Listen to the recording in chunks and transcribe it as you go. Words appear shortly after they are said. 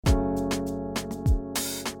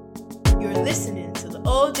You're listening to the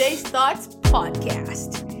OJ Starts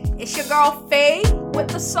podcast. It's your girl Faye with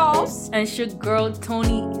the sauce. And it's your girl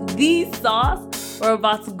Tony the sauce. We're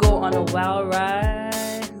about to go on a wild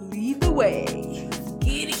ride. Lead the way.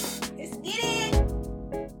 Get it. Let's get it.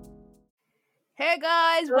 Hey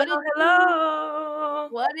guys, Hello.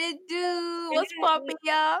 What it do? What's poppin',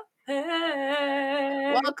 y'all?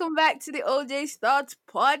 Hey. Welcome back to the OJ Starts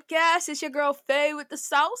podcast. It's your girl Faye with the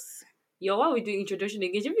sauce. Yo, why we doing introduction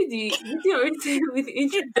again? Should we do already with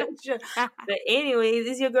introduction? But anyways,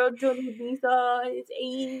 it's your girl Tony the sauce. It's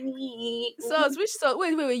Amy. Sauce, which sauce?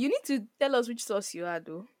 Wait. You need to tell us which sauce you are,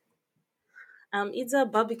 though. It's a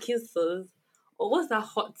barbecue sauce. Or what's that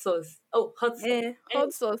hot sauce? Oh, hot sauce.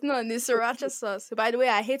 Hot sauce. No, it's sriracha sauce. By the way,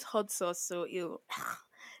 I hate hot sauce, so ew.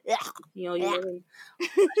 You know,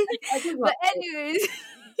 But anyways,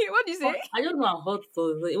 what do you say? I just want hot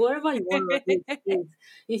sauce. Like, whatever you want to eat.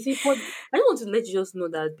 You see, I just want to let you just know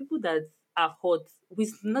that people that are hot,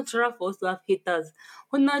 it's natural for us to have haters.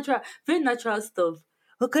 Very natural stuff.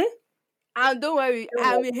 Okay? Don't worry,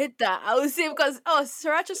 I'm a hater. I will say because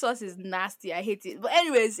sriracha sauce is nasty. I hate it. But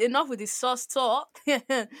anyways, enough with the sauce talk.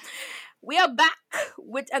 We are back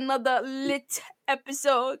with another lit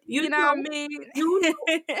episode. You know what I mean?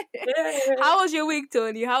 How was your week,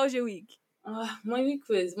 Tony? How was your week? My week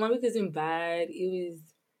wasn't bad.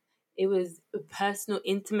 It was a personal,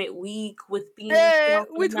 intimate week with being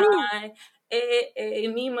with who?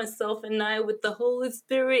 Me, myself, and I, with the Holy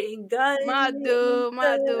Spirit and God. Mado.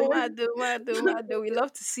 We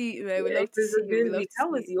love to see it, man. We love to see it.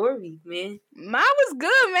 How was your week, man? Mine was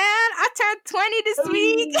good, man. I turned 20 this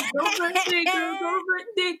week. Go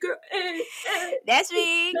birthday, girl. That's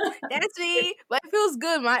me. But it feels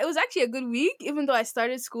good, man. It was actually a good week, even though I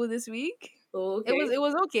started school this week. Oh, okay. It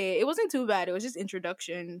was okay. It wasn't too bad. It was just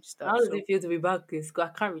introduction stuff. How does it feel to be back in school? I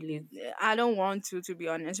can't relate. I don't want to be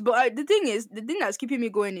honest. But the thing that's keeping me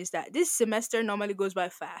going is that this semester normally goes by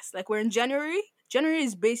fast. Like we're in January. January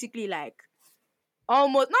is basically like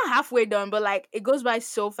almost not halfway done, but like it goes by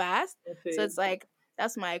so fast. Okay. So it's like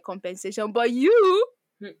that's my compensation. But you.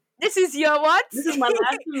 This is your what? This is my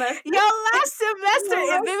last semester. Your last semester.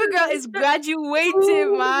 Your baby girl is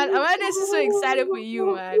graduating, man. Amanda is so excited for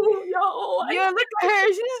you, man. Yo, look at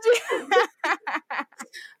her. She's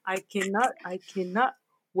I cannot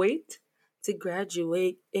wait to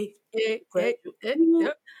graduate.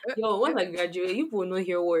 Yo, when I graduate, you will not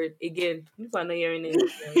hear a word again. You are not hearing it.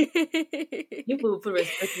 You will put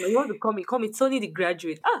respect. You want to call me Tony the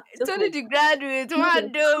graduate. Tony the graduate.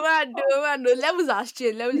 Mado. Levels are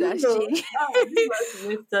changed. I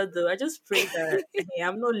just pray that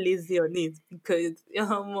I'm not lazy on it because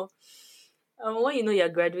when you know you're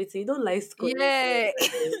graduating, you don't like school. Yeah,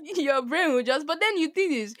 your brain will just. But then you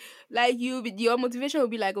think is like your motivation will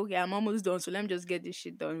be like, okay, I'm almost done, so let me just get this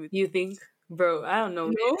shit done with. You think? Bro, I don't know.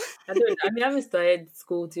 No? I haven't started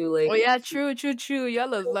school too. Like, oh yeah, true.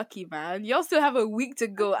 Y'all are lucky, man. Y'all still have a week to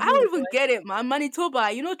go. I don't even get it, man.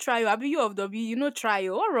 Manitoba, trial. I be U of W,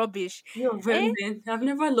 trial. What rubbish? Man. I've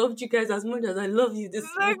never loved you guys as much as I love you this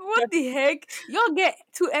like, week. What the heck? Y'all get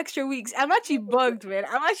 2 extra weeks. I'm actually bugged, man.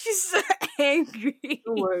 I'm actually so angry.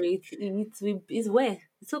 Don't worry. It's where?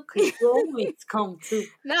 It's okay. It's come too.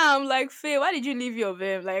 Now I'm like, Faye, why did you leave your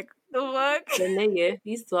babe? Like, the fuck? Yeah,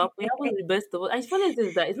 used to happen. That was the best of it. And funny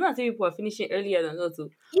is that it's not that people are finishing earlier than us too.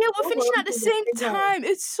 Yeah, we're finishing at the same time.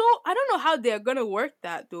 It's so I don't know how they're gonna work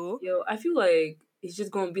that though. Yo, I feel like it's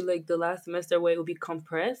just gonna be like the last semester where it will be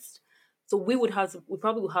compressed. So we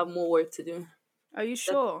probably would have more work to do. Are you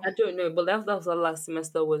sure? I don't know, but that was our last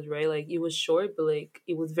semester was, right? Like it was short, but like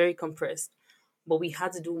it was very compressed. But we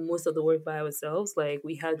had to do most of the work by ourselves. Like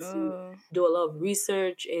we had to do a lot of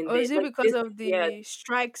research. And is it because of the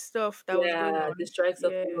strike stuff that was going on? The strike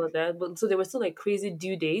stuff and all of that. But so there were still like crazy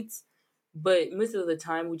due dates. But most of the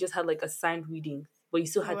time we just had like assigned readings. But you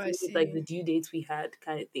still had to meet like the due dates we had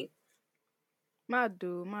kind of thing.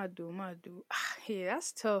 Madu. Hey,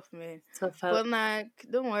 that's tough, man. Tough. But like,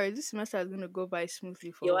 don't worry, this semester is gonna go by smoothly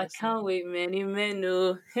for us. I can't wait, man. Amen.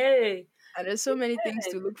 Hey. And there's so many things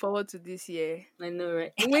to look forward to this year. I know,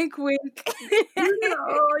 right? Wink. You know.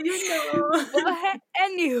 But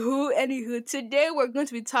anywho, today we're going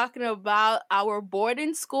to be talking about our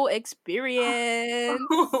boarding school experience.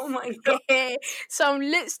 Oh my god. Some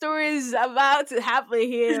lit stories about to happen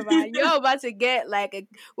here, man. You're about to get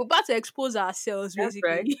we're about to expose ourselves,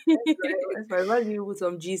 basically. That's right. Let's be with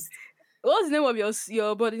some gist. What's the name of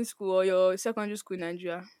your boarding school or your secondary school in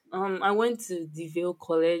Nigeria? I went to the Vale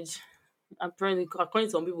College. Apparently, according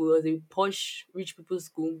to some people, it was a posh, rich people's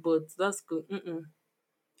school, but that school,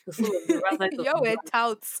 Y'all were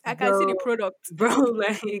touts. I can see the product. Bro,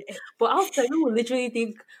 but outside, people literally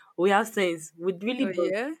think, We have sense. We really Oh don't.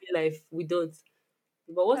 yeah, In real life, we don't.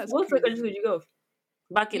 But that's what secondary crazy. school did you go?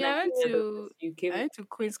 Back in Me, Nigeria, you I came. went to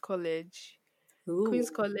Queen's College. Ooh,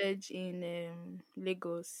 Queen's College in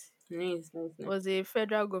Lagos. nice, nice, It nice. was a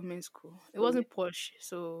federal government school. It Okay. wasn't posh,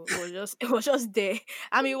 so it was just it was just there.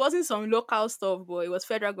 I mean, it wasn't some local stuff, but it was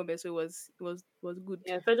federal government, so it was good.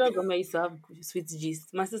 Yeah, federal government used to have sweet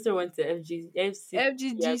gist. My sister went to Yeah,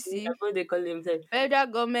 FGGC, what they call themselves. Federal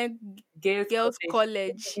Government Girls Girls College.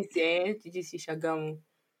 College. FGGC, FGGC Shagamu.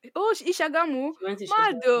 Oh, Ishagamu, She went to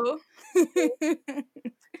Shagamu. Mado.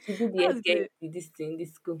 She did the That's healthcare great. in this thing,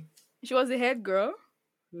 this school. She was the head girl.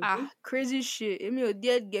 Mm-hmm. Ah, crazy shit. Emi o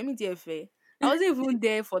dear, get me there fair. I wasn't even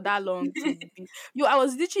there for that long to be. Yo, I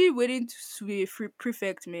was literally waiting to be a free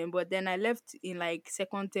prefect, man. But then I left in like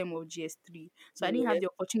second term of GS3, so I didn't have Yeah. the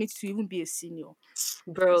opportunity to even be a senior.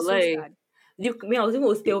 Bro, It's so like sad. me, I was even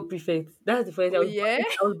hostel prefect. That's the funny thing. Oh yeah.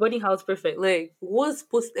 I was boarding house prefect. Like, worst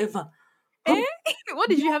post ever. Eh? What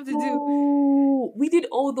did you have to do? Yo, we did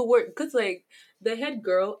all the work because like the head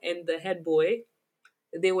girl and the head boy,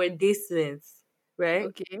 they were day students, right?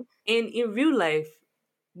 Okay. And in real life,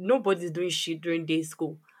 nobody's doing shit during day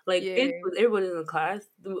school. Like day Yeah. school, everybody's in the class.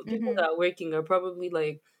 The people Mm-hmm. that are working are probably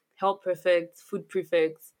like health prefects, food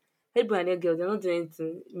prefects, head boy and head girl. They're not doing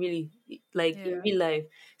anything really like in Yeah. real life.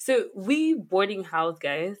 So we boarding house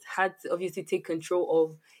guys had to obviously take control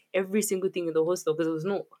of every single thing in the hostel because there was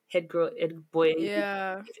no head girl, head boy.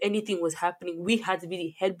 Yeah. If anything was happening, we had to be the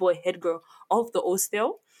head boy, head girl of the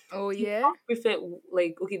hostel. Oh The yeah. health prefect,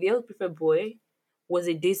 like, okay, the health prefect boy was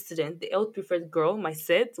a day student. The health prefect girl, my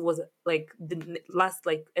set, was like the last,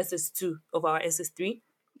 like, SS2 of our SS3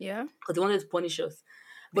 Yeah. because they wanted to punish us.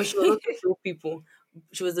 But she was also dope people.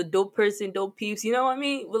 She was a dope person, dope peeps, you know what I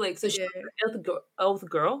mean? But like, so she Yeah. was the health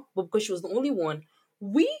girl, but because she was the only one,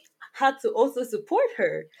 we had to also support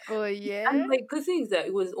her. Oh yeah. And like, good thing is that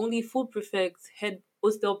it was only food prefects, head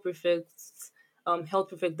hostel prefects, health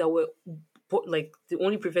prefect that were like the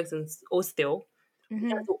only prefects in hostel. We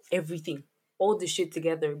had Mm-hmm. to do everything, all the shit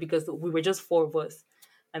together because we were just four of us.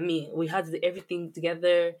 I mean, we had to do everything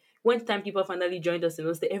together. When timekeeper finally joined us in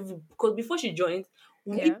hostel, because before she joined,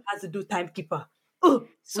 we Yeah. had to do timekeeper. Oh,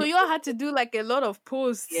 So you all had to do like a lot of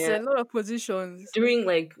posts, yeah. a lot of positions During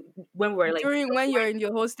like when we were like during when you're in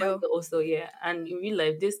your when hostel. the hostel, yeah. And in real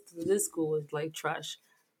life, this school was like trash.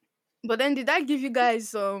 But then did that give you guys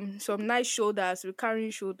some nice shoulders,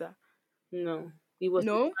 recurring shoulder? No, it was a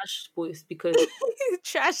No? trash post because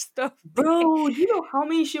Trash stuff. bro, do you know how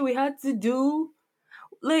many shit we had to do?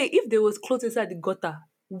 Like, if there was clothes inside the gutter,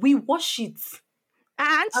 we wash it.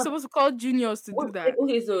 Aren't you Uh, supposed to call juniors to do that?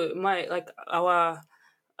 okay, so my like our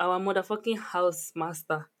motherfucking house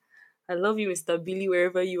master. I love you, Mr. Billy,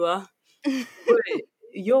 wherever you are. But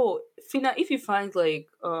yo, Fina, if you find like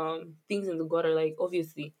things in the gutter, like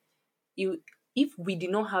obviously you if we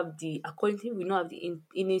did not have the according to him, we don't have the in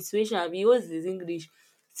intuition, I mean, yours is English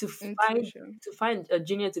Intuition. to find a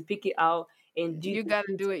junior to pick it out and do You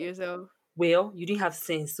gotta do it yourself. well, you didn't have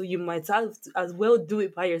sense, so you might have to as well do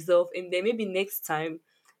it by yourself, and then maybe next time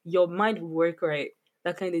your mind will work right.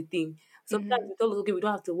 That kind of thing. Sometimes Hmm. we thought, okay, we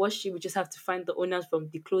don't have to wash it, we just have to find the owners from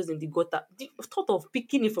the clothes in the gutter. The thought of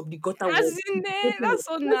picking it from the gutter was As in there, that's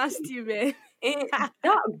so nasty, man. and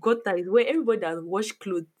that gutter is where everybody that wash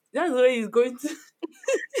clothes. That's where he's going to.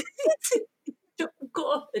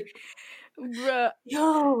 God, Bruh.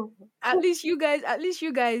 yo, At least you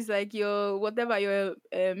guys like your whatever your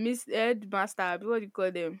Miss Headmaster, what do you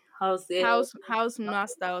call them? house, House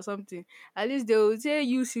master or something. At least they will say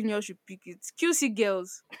you seniors should pick it. QC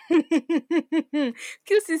girls.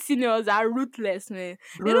 QC seniors are ruthless, man.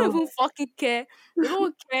 They don't bro. even fucking care. They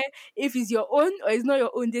don't care if it's your own or it's not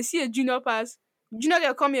your own. They see a junior pass. Junior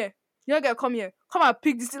girl, come here. Junior girl, come here. Come and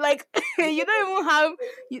pick this. Like you don't even have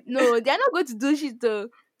no, they're not going to do shit though.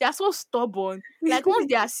 They're so stubborn. Like once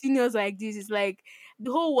they are seniors like this, it's like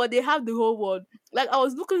the whole world, they have the whole world. Like I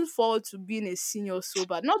was looking forward to being a senior so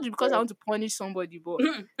bad, not because I want to punish somebody, but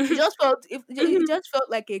it just felt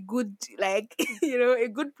like a good like a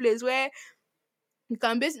good place where you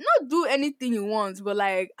can basically not do anything you want, but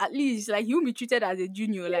like at least like you will be treated as a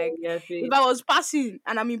junior. Yeah, Like yeah, if same, I was passing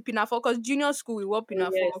and I'm in Pinafore, because junior school we were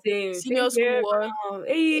yeah, Pinafore, same senior school here, was bro.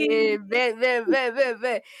 Hey, very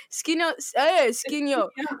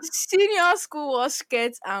senior school was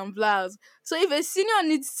skirts and blouse. So if a senior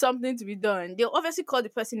needs something to be done, they'll obviously call the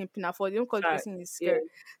person in pinafore. They don't call the fact, person in yeah. skirt.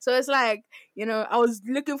 So it's like I was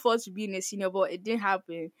looking forward to being a senior, but it didn't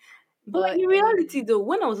happen. But like But in reality, though,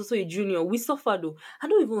 when I was also a junior, we suffered. Though I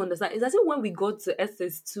don't even understand. It's as if when we got to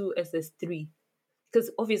SS2, SS3,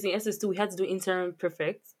 because obviously in SS2 we had to do interim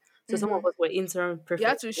perfect. So some of mhm. us were interim You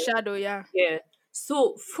have perfect. to shadow, yeah. Yeah.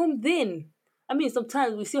 So from then, I mean,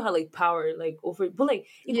 sometimes we still have like power like over it, but like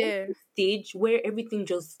it got Yeah. to a stage where everything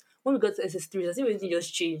just when we got to SS3, as if everything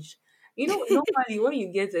just changed. You know, normally when you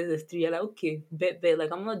get to SS3, you're like, okay, bet,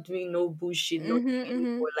 like I'm not doing no bullshit, nothing Mhm. Mhm.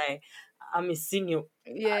 anymore. Like I'm a senior.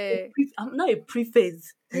 Yeah. I'm not a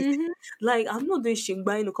prefect. Mhm. Like I'm not doing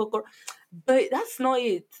shingbai no kokoro. But that's not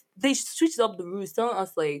it. They switched up the rules, telling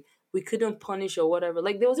us like we couldn't punish or whatever.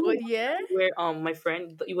 Like there was even But one yeah. time where my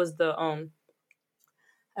friend, it was the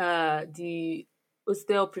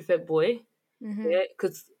hostel prefect boy. Mhm. Yeah,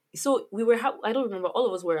 because so we were I don't remember, all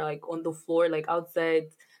of us were like on the floor, like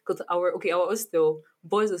outside, because our hostel,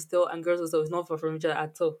 boys hostel and girls hostel is not far from each other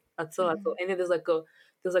at all, at all. Mhm. And then there's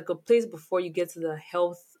like a place before you get to the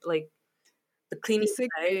health, like the The cleaning sick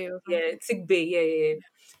side. bay or Yeah, something. sick bay. Yeah, yeah, yeah.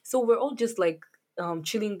 So we're all just like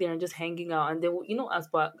chilling there and just hanging out. And then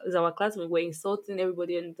as our classmates were insulting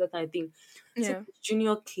everybody and that kind of thing. So Yeah. this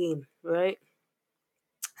junior came, right?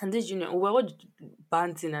 And this junior, we were all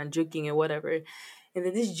banting and joking and whatever. And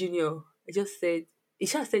then this junior just said, he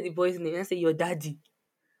just said the boy's name and said, "Your daddy."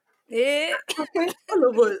 Eh. All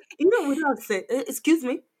of us, without saying, "Excuse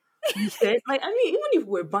me." You said, like, I mean, even if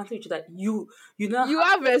we're banting each other, you now You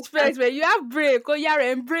have have to respect, man. You have brain. Cause you're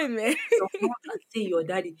in brain, man. your mouth and say your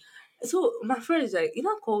daddy. So my friend is like, you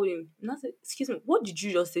know, call him. And I said, excuse me, what did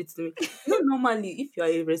you just say to me? Normally, if you are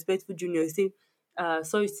a respectful junior, you say,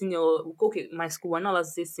 sorry, senior. Okay, my school, we're not allowed to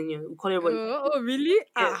say senior. We call everybody. Oh, really?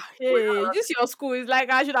 Yeah, Ah, we're not hey, allowed this your school. It's like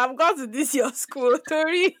I should have gone to this your school.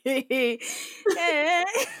 Sorry. Eh. yeah,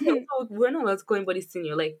 so we're not allowed to call anybody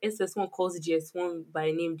senior. Like SS1 calls GS1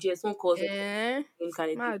 by name, GS1 calls everybody Eh. by name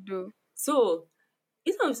kind of thing. Mado. So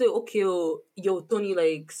it's not say, okay, oh, yo, Tony,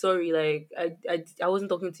 like, sorry, like, I wasn't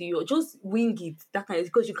talking to you. Just wing it, that kind of,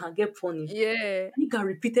 because you can get funny. Yeah. Nigga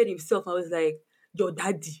repeated himself. I was like, your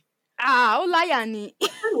daddy. Ah, Olayani. My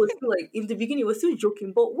friend was still like, in the beginning, he was still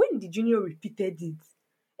joking, but when the junior repeated it,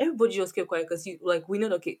 everybody just kept quiet because you like we know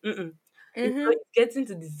that, okay, Mm-hmm. it's getting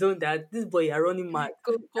to the zone that this boy are running mad.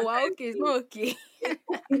 That kind of Okay, it's thing. not okay.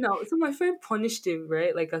 Okay, now, so my friend punished him,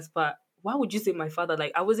 right? Like, as per, why would you say my father?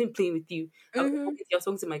 Like, I wasn't playing with you. Mm-hmm. I was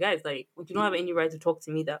talking to my guys. Like, you don't have any right to talk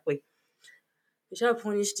to me that way. We should have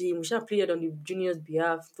punished him. We should have pleaded on the junior's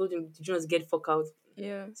behalf. Told him the juniors get fuck out.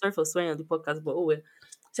 Yeah. Sorry for swearing on the podcast, but oh well.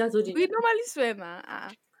 So I told him, We normally swear, man.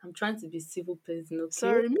 Ah, I'm trying to be civil person, okay?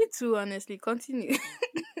 sorry, me too, honestly. Continue.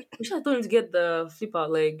 We should have told him to get the flip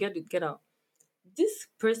out, like get out. This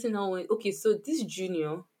person now went, okay, so this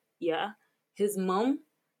junior, yeah, his mom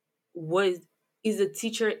was is a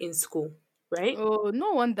teacher in school, right? Oh,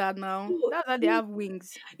 no wonder now. So That's how they have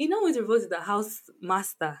wings. he now went to report to the house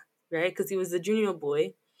master, right? Because he was a junior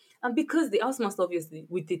boy. And because the house master, obviously,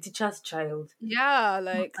 with the teacher's child, Yeah,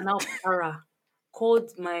 like and now para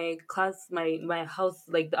called my class, my house,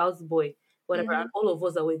 like the house boy, whatever, and mm-hmm. all of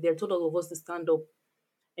us that were there told all of us to stand up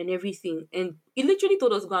and everything. And he literally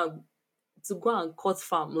told us to go and cut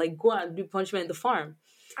farm, like go and do punishment in the farm.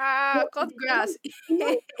 Ah, But cut grass. he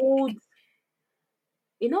now told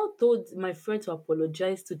he now told my friend to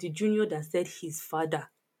apologize to the junior that said his father.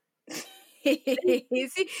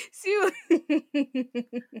 See.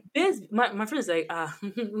 My friend is like,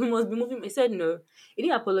 we must be moving. He said no. He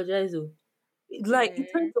didn't apologize though. Like it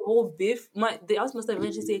Eh, turned to whole beef. The house master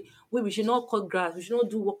eventually say, wait, we should not cut grass, we should not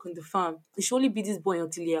do work on the farm. We should only be this boy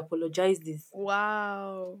until he apologizes.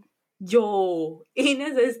 wow. Yo, in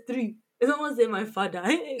SS3, someone said my father.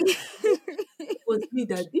 It was me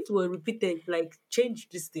that if we were repeated, like change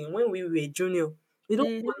this thing when we were junior. We don't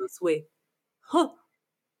Mhm. follow swear. Huh?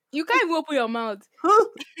 You can't even open your mouth. Huh?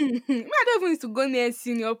 Me, I don't even need to go near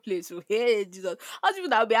senior place. Oh, hey, Jesus. All people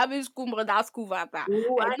that will be having school, but that school vata.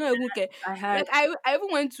 Oh, I don't even care. I had Like I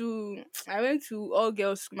even went to all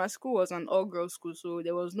girls school. My school was an all girls school, so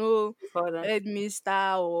there was no father.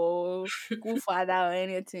 headmister or school father or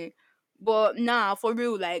anything. But nah, for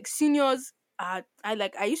real, like seniors are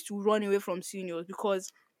I used to run away from seniors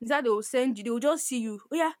because that they will send you, they will just see you.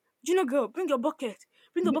 Oh yeah, junior girl, bring a bucket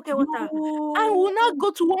of water. And we Yo, will now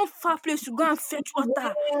go to one far place to go and fetch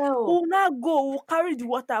water. We well, will now go, we'll carry the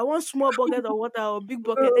water, one small bucket of water or big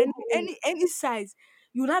bucket, bro. any size.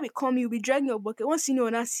 You will now be coming, you'll be dragging your bucket. One senior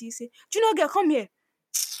will now see, say, Junior girl, come here.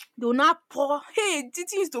 They will now pour, hey,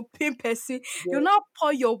 Titi used to pay person. Yeah. You now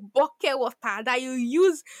pour your bucket water that you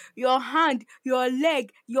use your hand, your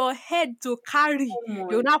leg, your head to carry. Oh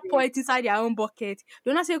They will my now pour God. it inside their own bucket.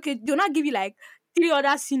 They will not say, okay, they will not give you like three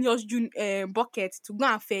other seniors buckets to go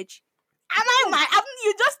and fetch. Am I my?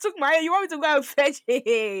 You just took my. You want me to go and fetch?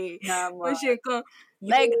 Hey, Nah, when man. she come,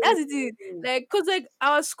 Yo. like that's the thing. Like, cause like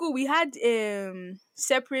our school, we had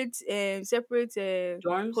separate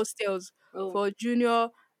Dorms? hostels Oh, for junior.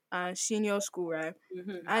 and senior school, right?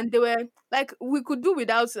 Mm-hmm. And they were like, we could do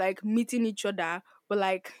without like meeting each other, but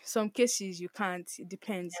like some cases you can't. It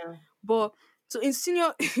depends. Yeah. But so in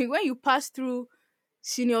senior, when you pass through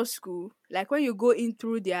senior school, like when you go in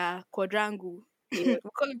through their quadrangle, Yeah. we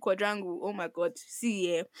call it quadrangle. Oh my god!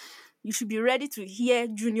 See, yeah, you should be ready to hear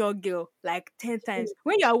junior girl like 10 times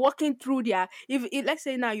when you are walking through there. If let's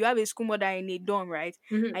say now you have a school mother in a dorm, right,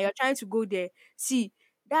 Mm-hmm. and you're trying to go there, see,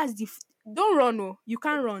 that's don't run. Oh, you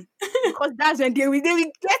can't run because that's when they will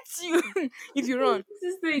get you if you run.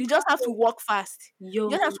 This is the You just have to walk fast. You yo.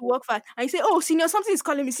 just have to walk fast. And you say, oh, senior, something is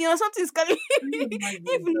calling me. Senior, something is calling me. Oh my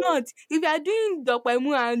If god. not, if you are doing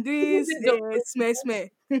Dokpaimu and doing smell, smell,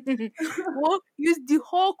 well, use the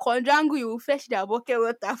whole quadrangle, you will fetch their bucket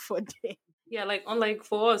water for them. Yeah, like unlike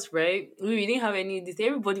for us, right? We didn't have any this.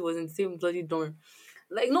 Everybody was in the same bloody dorm.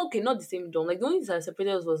 Like no, okay, not the same dorm. Like the only thing that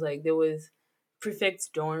separated us was like there was prefect's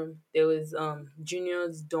dorm, there was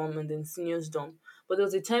juniors dorm, and then seniors dorm. But there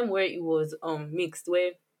was a time where it was mixed,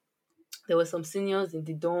 where there were some seniors in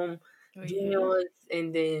the dorm, Oh, yeah. juniors,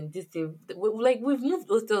 and then this thing. Like we've moved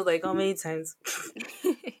hostels like how many times?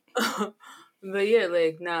 But yeah,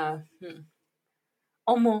 like nah.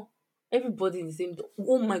 Almost everybody in the same.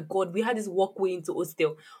 Oh my god, we had this walkway into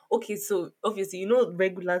hostel. Okay, so obviously you know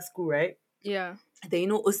regular school, right? Yeah. Then you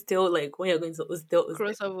know hostel, like when you're going to hostel.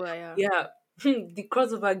 Crossover, yeah. Yeah, the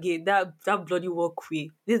crossover gate, that bloody walkway.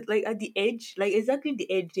 There's like at the edge, like exactly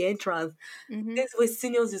the edge, the entrance. Mm-hmm. That's where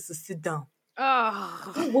seniors used to sit down.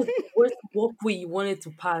 Oh. What was the worst walkway you wanted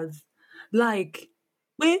to pass? Like,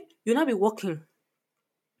 wait, you'll not be walking.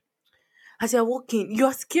 As you're walking,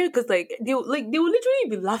 you're scared because they will literally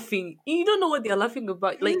be laughing. You don't know what they're laughing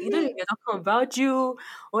about. Like you don't know if they're talking about you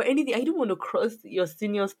or anything. I don't want to cross your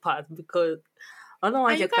senior's path because I don't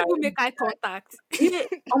want And you your can't car. even make eye contact. Yeah,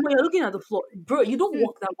 when you're looking at the floor, bro. You don't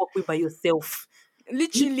walk that walkway by yourself.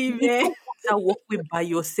 Literally, You man. don't walk that walkway by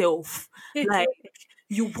yourself. Like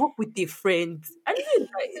you walk with a friend. And the thing is,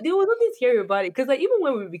 like, there was nothing scary about it because like even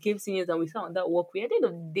when we became seniors and we sat on that walkway, at the end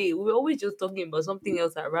of the day, we were always just talking about something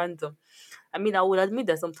else at random. I mean, I would admit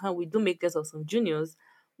that sometimes we do make less of some juniors,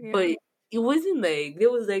 but Yeah. it wasn't like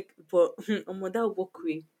there was like but on that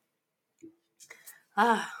walkway.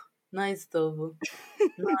 Ah, nice stuff.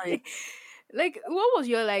 Nice. Like, what was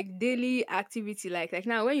your like daily activity like? Like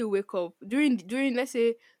now, when you wake up during let's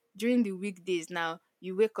say during the weekdays, now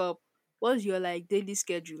you wake up. What's your like daily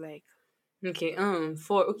schedule like? Okay,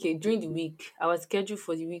 for okay, during the week, our schedule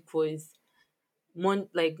for the week was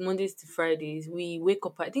like Mondays to Fridays. We wake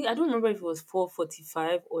up. I think I don't remember if it was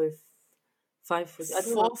 4:45 or if 5:40. I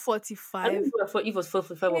don't know. Four forty I don't five. remember if it was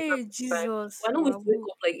 4:45 or Hey 5:45. Jesus, I know we used to wake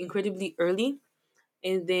wow. up like incredibly early,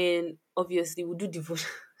 and then obviously we do devotion.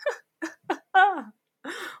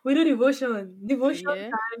 We do devotion. Devotion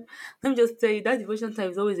Yeah. time. Let me just tell you that devotion time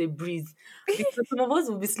is always a breeze because some of us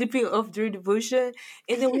will be sleeping off during devotion,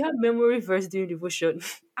 and then we have memory verse during devotion.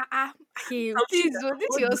 Hey, Something please, that oh, this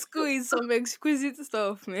all your the school is some exquisite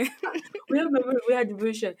stuff, man. we have memory, we have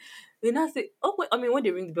devotion. Then I say, oh wait, I mean when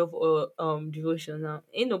they ring the bell for devotion now,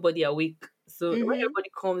 ain't nobody awake. So when Mm-hmm. everybody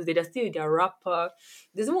comes, they're still with their rapper.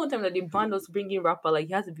 There's one time that they banned us bringing rapper, like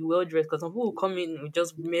he has to be well dressed because some people will come in with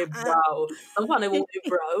just mere brow. Some people never wear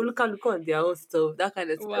brow. Look on their own stuff, that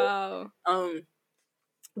kind of stuff. Wow. Um,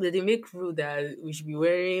 that they make rule that we should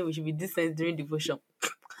be decent during devotion.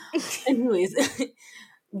 Anyways,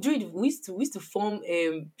 we used to form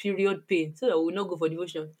period pain so that we will not go for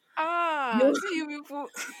devotion. Ah, No, see you people.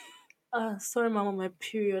 sorry, mama, my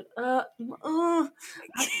period.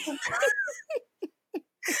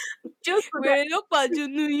 Just for that, Wait, look at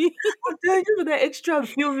you. just for that extra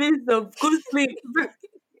few minutes of good sleep.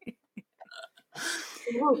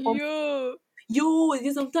 Yo. Yo,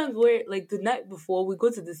 there's sometimes where like the night before we go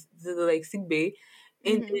to to the like sick bay,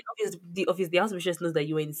 and Mm-hmm. then obviously the house mistress knows that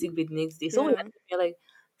you were in the sick bay the next day. So when Yeah. you're like,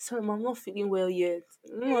 sorry, mom, I'm not feeling well yet.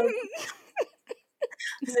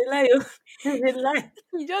 It's a lie. Oh. It's a lie.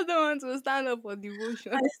 You just don't want to stand up for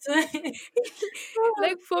I devotion. swear.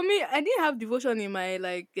 Like for me, I didn't have devotion in my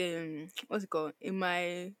like what's it called? In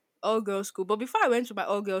my all girls school. But before I went to my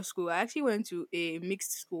all girls school, I actually went to a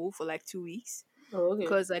mixed school for like 2 weeks. Oh, okay.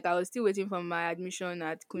 Because like I was still waiting for my admission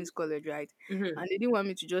at Queen's College, right? Mm-hmm. And they didn't want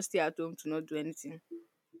me to just stay at home to not do anything.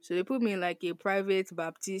 So they put me in like a private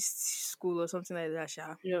Baptist school or something like that,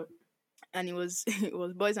 sha. Yeah. And it was it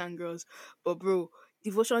was boys and girls. But bro,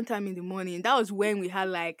 devotion time in the morning. That was when we had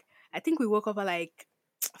like I think we woke up at like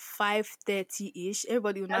 5:30 ish.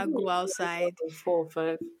 Everybody would I not think go it's like outside. 4 or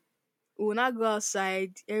 5. We'll not go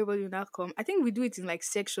outside. Everybody will not come. I think we do it in like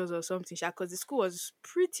sections or something, because the school was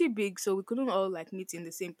pretty big, so we couldn't all like meet in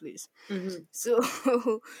the same place. Mm-hmm.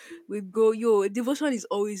 So we go, yo, devotion is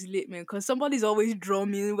always late, man, because somebody's always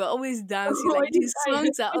drumming, we're always dancing, Oh, like this these guy,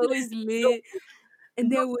 songs are always late.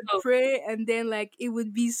 And then we'd non-stop. pray, and then like it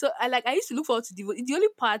would be so. I used to look forward to devotion. The only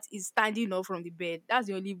part is standing up from the bed. That's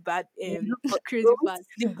the only bad You look for crazy bro, part.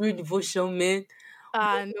 sleep during devotion, man.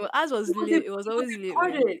 Ah no, ours was late. It was It was always late,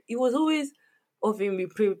 man. recorded. It was always offering me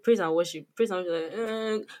praise and worship. Praise and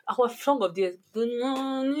worship. Our song of this. Good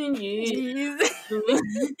morning, Jeez. Jesus.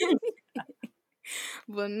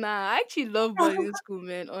 But nah, I actually love boarding school,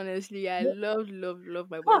 man. Honestly, I love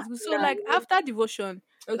my boarding Ah, school. So nah, like after devotion,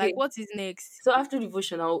 okay. like what is next? So after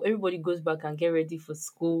devotion, now everybody goes back and get ready for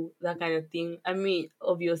school, that kind of thing. I mean,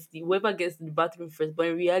 obviously, whoever gets to the bathroom first, but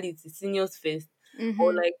in reality, seniors first,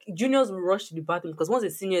 or Mm-hmm. like juniors will rush to the bathroom because once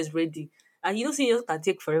the senior is ready, and seniors can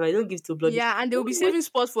take forever. They don't give to bloody. Yeah, and they'll be saving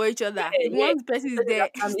spots for each other. Yeah, If yeah. one person This is person there.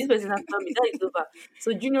 after me, this person after me, that is over.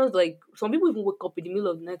 So juniors, like some people even wake up in the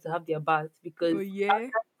middle of the night to have their bath Oh because yeah.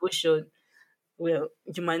 after devotion, well,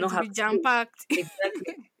 you might not It'll have be jam space. packed.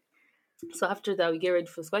 Exactly. So after that, we get ready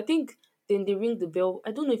for school. I think then they ring the bell.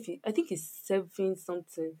 I don't know if I think it's 7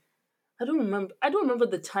 something. I don't remember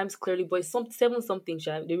the times clearly, but it's some 7 something.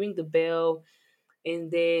 Sha. They ring the bell,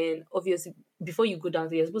 and then obviously before you go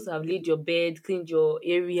down, you're supposed to have laid your bed, cleaned your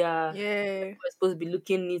area. Yeah. You're supposed to be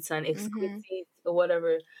looking neat and Mm-hmm. exquisite or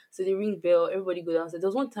whatever. So they ring bell. Everybody go downstairs. There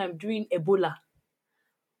was one time during Ebola.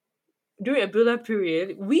 During Ebola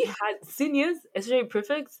period, we had seniors, especially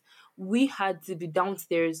prefects, we had to be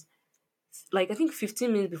downstairs like I think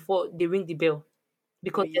 15 minutes before they ring the bell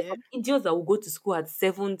Oh because there's yeah. some idiots that will go to school at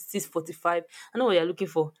 7, 6:45. I know what you're looking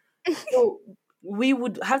for. So we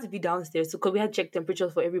would have to be downstairs so because we had check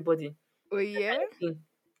temperatures for everybody. Oh yeah. Mm.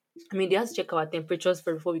 I mean, they had to check our temperatures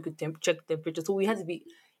first before we could check temperature. So we had to be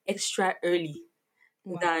extra early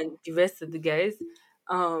than Wow. the rest of the guys.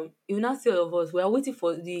 You now see all of us. We are waiting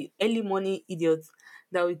for the early morning idiots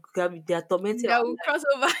that we could they are tormenting That our will cross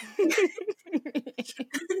over.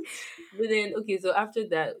 But then okay, so after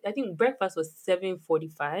that, I think breakfast was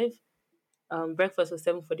 7:45. Breakfast was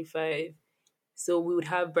 7:45. So we would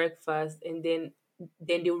have breakfast and then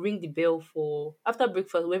they'll ring the bell for after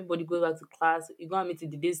breakfast when everybody goes back to class, you go and meet the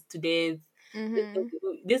day students. Mm-hmm.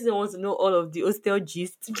 This one wants to know all of the hostel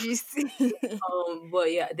gist. Just.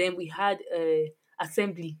 But yeah, then we had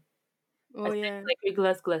assembly. Oh yeah. Like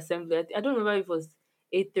regular school assembly. I don't remember if it was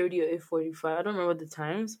 8:30 or 8:45. I don't remember the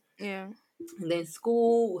times. Yeah. And then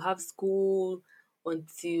school, we have school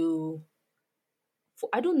until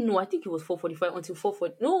I don't know. I think it was 4:45 until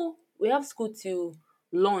 4:40. No, we have school till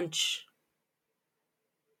lunch.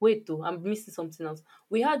 Wait, though, I'm missing something else.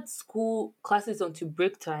 We had school classes until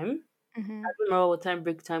break time. I Mm-hmm. don't remember what time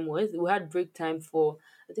break time was. We had break time for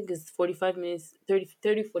I think it's 45 minutes,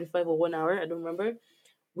 45 or 1 hour. I don't remember.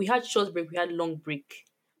 We had short break. We had long break.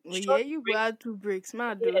 Oh yeah, Short you go break, out 2 breaks,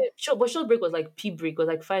 mad yeah, though. but short break was like pee break. Was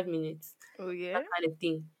like 5 minutes. Oh That yeah. kind of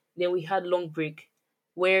thing. Then we had long break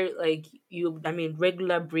where like I mean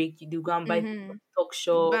regular break, you do go and buy Mm-hmm. talk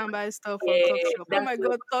shop. Buy stuff from Yeah, talk shop. Oh that's my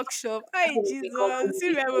god, talk shop. Hi what we call Jesus.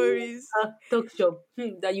 See community memories. talk shop.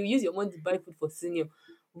 That you use your money to buy food for senior.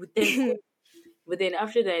 We then but then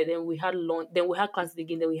after that then we had lunch then we had classes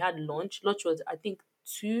again, then we had lunch. Lunch was I think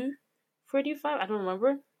 2:45, I don't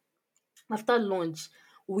remember. After lunch,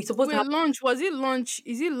 we supposed to Wait, have lunch. Was it lunch?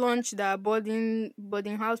 Is it lunch that boarding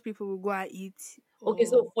house people will go and eat? okay,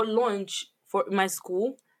 so Or for lunch for my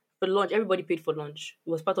school, for lunch, everybody paid for lunch. It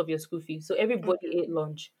was part of your school fee. So okay. everybody ate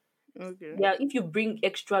lunch. Okay. Yeah, if you bring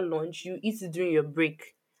extra lunch, you eat it during your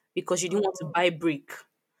break because you didn't want to Oh, buy break.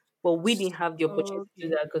 But we didn't have the opportunity to do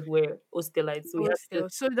okay. that because we're hostelites. So we had to Hostel.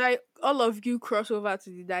 So that all of you cross over to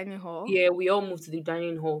the dining hall. yeah, we all moved to the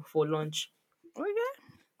dining hall for lunch. Okay.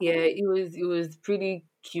 Yeah, Cool. it was pretty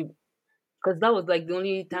cute because that was like the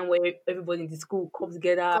only time where everybody in the school comes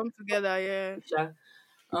together. Come together, yeah.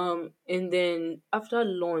 And then after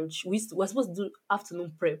lunch, we're supposed to do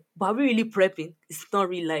afternoon prep. But are we really prepping? It's not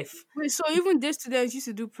real life. Wait, so even day students used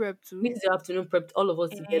to do prep We too? need to do afternoon prep, all of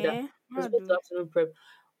us together. Eh? We're I supposed to do do. afternoon prep.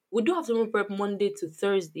 We do afternoon prep Monday to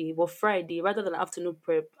Thursday, but Friday, rather than afternoon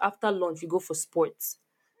prep, after lunch, we go for sports,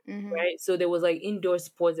 Mm-hmm. right? So there was like indoor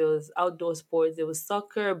sports, there was outdoor sports, there was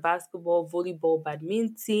soccer, basketball, volleyball,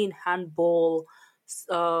 badminton, handball,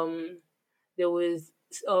 um, there was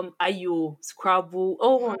IU, Scrabble.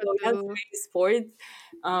 Oh my I god, we had so do. many sports.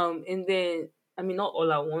 And then I mean not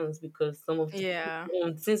all at once because some of the Yeah.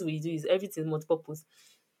 things we do is everything multi-purpose.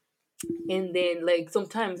 And then like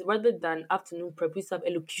sometimes rather than afternoon prep, we used to have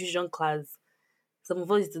elocution class. Some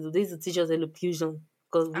of us used to do they used to teach us elocution.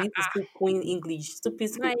 because we Ah, used to ah. speak Queen English, stupid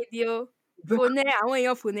My school. dear. Bro, I want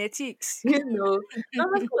your phonetics.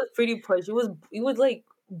 grammar school was pretty push. It was like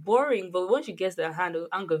boring, but once you get the hang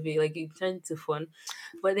of it, like it turned to fun.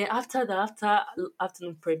 But then after that, after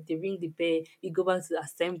afternoon prep, they ring the bell. You go back to the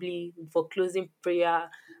assembly for closing prayer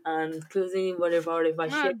and closing whatever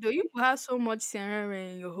shit. Man, do you have so much scenario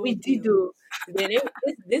in your whole We day? did though. Then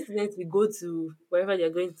this night we go to wherever they're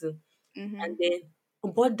going to, Mm-hmm. and then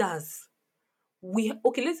borders. We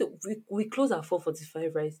okay. Let's say we close at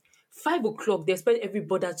 4:45, right? 5 o'clock, they expect every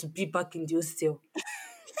border to be back in the hostel.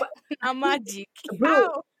 A magic. Bro,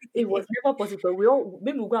 How? it was never possible. We all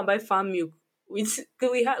maybe we go and buy farm milk. We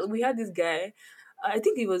had this guy. I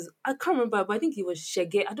think he was I can't remember, but I think he was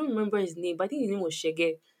Shege. I don't remember his name, but I think his name was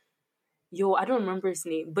Shege. Yo, I don't remember his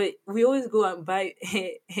name, but we always go and buy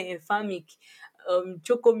farm milk,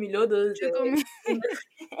 choco all those She told me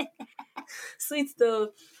sweet stuff,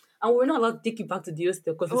 and we're not allowed to take it back to the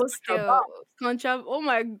hostel because it's hostel contraband. contra. Oh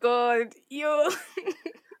my god, yo.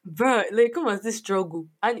 Bro, like come on, this struggle,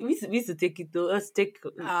 and we used to take it though. Let's take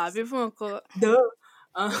Before uncle. Duh.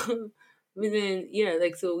 Um, but then yeah,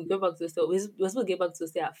 like so we go back to the store. We were supposed to get back to the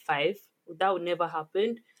store at 5. That would never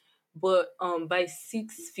happen. But by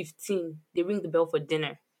 6:15 they ring the bell for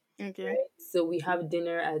dinner. Okay. Right? So we have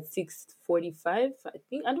dinner at 6:45. I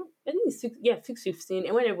think it's 6:15.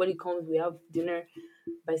 And when everybody comes we have dinner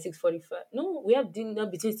by 6:45. No, we have dinner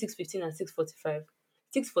between 6:15 and 6:45.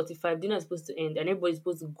 6:45 dinner is supposed to end and everybody's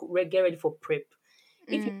supposed to get ready for prep.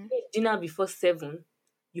 If you Mm. eat dinner before 7,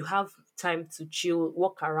 you have time to chill,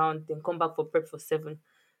 walk around, then come back for prep for 7.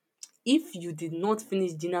 If you did not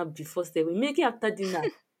finish dinner before 7, make it after dinner.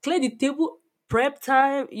 Clear the table, prep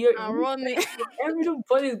time. And running.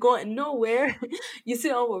 Everybody is going nowhere. You see,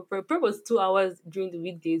 our prep. Prep was 2 hours during the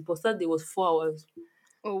weekdays, but Saturday was 4 hours.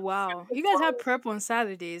 Oh wow. You guys have prep on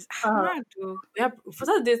Saturdays. Uh, Mad though. we have for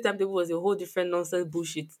Saturday's timetable was a whole different nonsense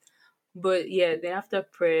bullshit. But yeah, then after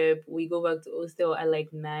prep, we go back to hostel at like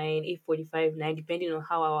 9, 8:45, 9, depending on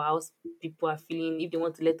how our house people are feeling. If they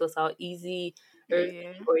want to let us out easy, early,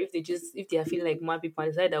 Yeah. or if they are feeling like mad people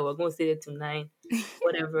and decide that we're going to stay there to 9,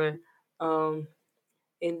 whatever. Um,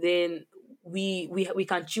 and then we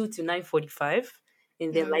can chill to 9:45,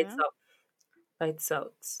 and then Oh yeah. lights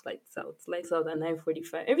out at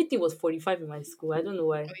 9:45. Everything was 45 in my school. I don't know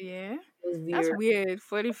why. Oh yeah. It was That's weird. weird.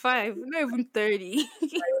 45. Not even 30. It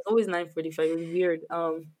was always 9:45. It was weird.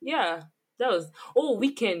 Yeah, that was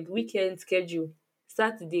weekend schedule.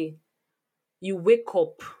 Saturday, you wake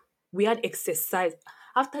up. We had exercise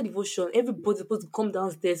after devotion. Everybody's supposed to come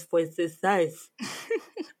downstairs for exercise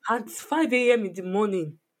at 5 a.m. in the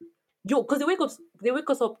morning. Yo, because they wake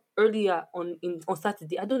us up earlier on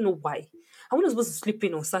Saturday. I don't know why. I wasn't supposed to sleep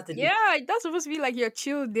in on Saturday. Yeah, that's supposed to be like your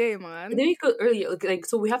chill day, They man. wake up earlier, like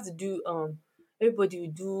so we have to do everybody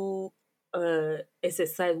will do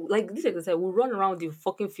exercise. Like this exercise, we'll run around the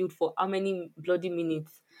fucking field for how many bloody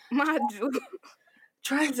minutes Mad.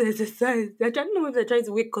 trying to exercise. I don't know if they're trying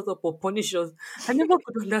to wake us up or punish us. I never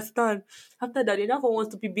could understand. After that, they now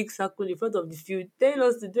wants to be big circle in front of the field, telling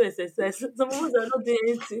us to do exercise. Some of us are not doing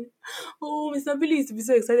anything. Oh, Mr. Billy used to be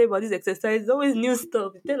so excited about this exercise. It's always new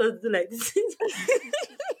stuff. He tell us to do like this.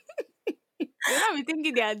 They not be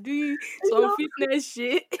thinking they are doing You some know, fitness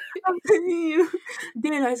shit. I'm telling you.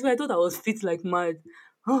 Then I swear I thought I was fit like mad.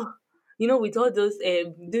 Oh, with all those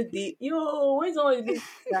when someone did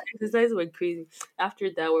that exercise were crazy. After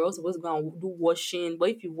that, we're also supposed to go and do washing. But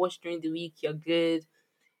if you wash during the week, you're good.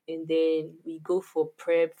 And then we go for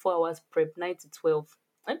prep, 4 hours prep, 9 to 12.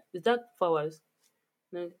 Is that 4 hours?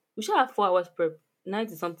 No, we should have 4 hours prep, 9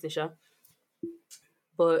 to something, sure.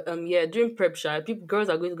 But yeah, during prep, sure, people girls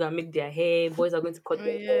are going to go and make their hair, boys are going to cut Oh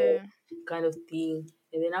their hair, yeah. kind of thing.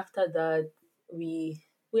 And then after that, we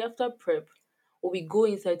after prep, or we go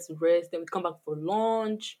inside to rest, then we come back for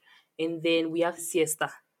lunch, and then we have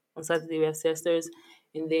siesta. On Saturday we have siestas,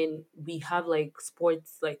 and then we have like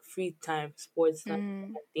sports, like free time, sports time Mm.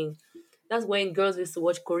 kind of thing. That's when girls used to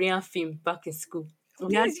watch Korean film back in school.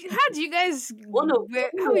 We had Please, how do you guys how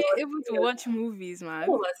are you able to watch movies, one man?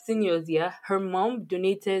 of our seniors, yeah, her mom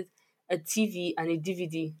donated a TV and a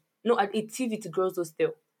DVD. No, a TV to girls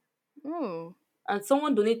hostel. Oh. And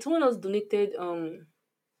someone else donated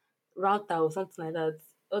router or something like that.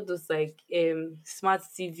 All those like smart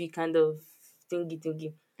TV kind of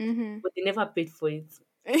thingy. Mm-hmm. But they never paid for it.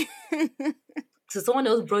 So someone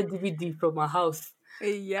else brought DVD from our house.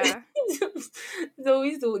 Yeah. So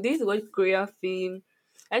they used to watch Korean film.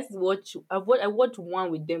 I watched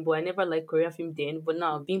one with them, but I never liked Korean film then. But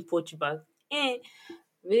now being poached back, eh.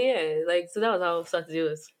 But yeah, like so that was how Saturday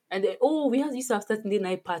was. And then we used to have Saturday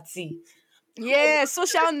night party. Yeah,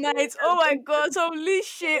 social nights. Oh my god, some lit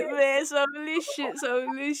shit, man. Some lit shit,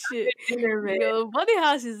 some lit shit. Yo, body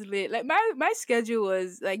house is lit. Like my schedule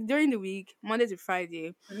was like during the week, Monday to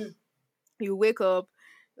Friday. Mhm. You wake up,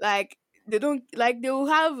 like they don't like they will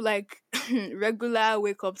have like regular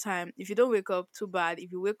wake up time. If you don't wake up, too bad.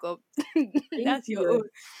 If you wake up, Are you that's your own.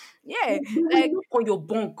 serious? Yeah, They will like knock on your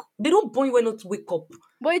bunk. They don't born you when not to wake up.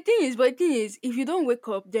 but the thing is, if you don't wake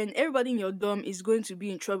up, then everybody in your dorm is going to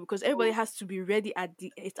be in trouble because everybody Oh, has to be ready at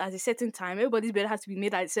a certain time. Everybody's bed has to be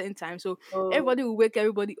made at a certain time. So oh, everybody will wake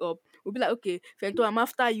everybody up. We'll be like, okay, Fento, I'm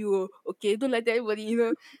after you. Oh. Okay, don't let everybody,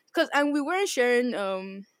 because and we weren't sharing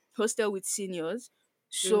hostel with seniors,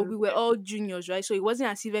 so mm, we were all juniors, right? So it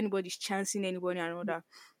wasn't as if anybody's chancing anybody and all that.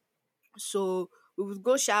 So we would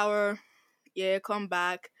go shower, yeah, come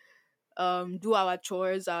back, do our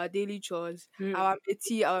chores, our daily chores. mm.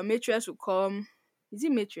 Our mattress will come. Is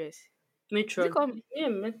it mattress? Is it Matron. called Yeah,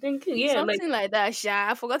 I think yeah, like something like that? Sha,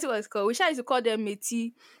 I forgot what it's called. We shall used to call them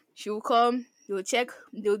matey. She will come. They'll check.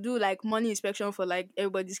 They'll do like money inspection for like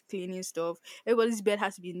everybody's cleaning stuff. Everybody's bed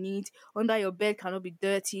has to be neat. Under your bed cannot be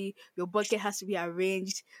dirty. Your bucket has to be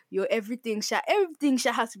arranged. Your everything sha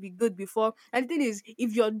has to be good before. And the thing is,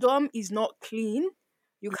 if your dorm is not clean,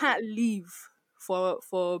 you can't leave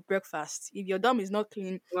for breakfast. If your dorm is not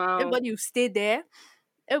clean, wow. everybody will stay there.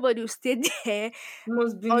 Everybody will stay there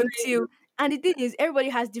Must be nice. until and the thing is everybody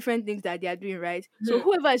has different things that they are doing, right? So Mhm.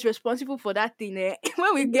 whoever is responsible for that thing,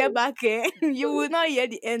 when we get back, you will not hear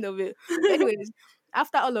the end of it. But anyways,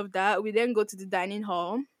 after all of that, we then go to the dining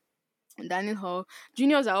hall. Dining hall.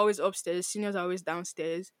 Juniors are always upstairs, seniors are always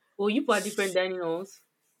downstairs. Oh, you put different dining halls.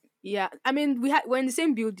 Yeah, I mean we're in the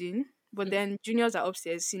same building, but then juniors are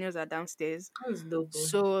upstairs, seniors are downstairs. Sounds dope. Oh.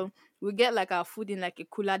 So we get like our food in like a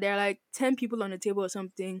cooler. There are like 10 people on the table or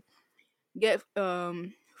something. Get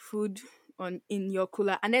food on in your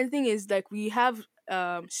cooler. And then the thing is like we have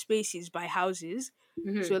spaces by houses.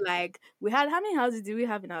 So Mhm. like we had how many houses did we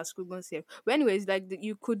have in our school? Going safe. But anyways, like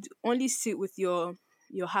you could only sit with your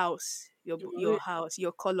house, your house,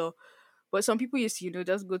 your color. But some people used to,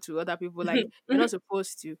 just go to other people like you're not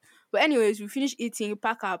supposed to. But anyways, we finish eating,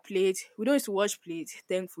 pack our plate. We don't used to wash plates,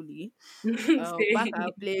 thankfully. Pack It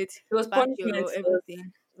our plate, was pack punishment your first.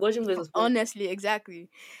 everything. Washing place was punishment. Honestly, exactly.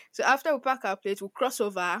 So after we pack our plates, we'll cross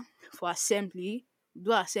over for assembly,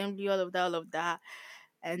 do assembly, all of that.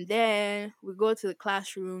 And then we go to the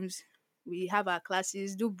classrooms. We have our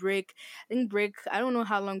classes, do break. I think break, I don't know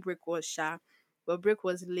how long break was, Sha, but break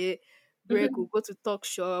was late. Break, we'll go to talk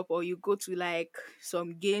shop or you go to like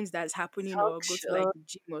some games that's happening or Talk go to like shop. the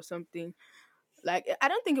gym or something. Like I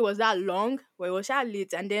don't think it was that long, but it was that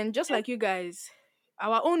late. And then just like you guys,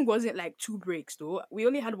 our own wasn't like two breaks though. We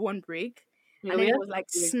only had one break, Yeah, and we then it have was like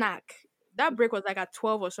to snack. That break was like at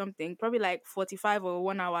 12 or something, probably like 45 or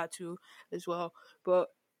 1 hour too as well. But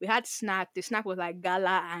we had snack. The snack was like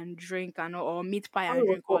gala and drink and or meat pie and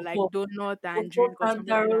drink or pop like pop. donut Pop and pop drink or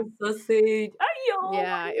something like that. cantaloupe sausage. Ayo!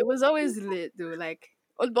 Yeah, it was always lit though. Like,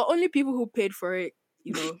 but only people who paid for it,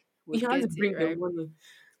 would You have to get it, bring the right? money.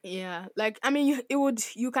 Yeah, like I mean,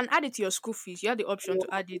 you can add it to your school fees. You have the option to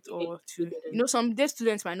add it or to some day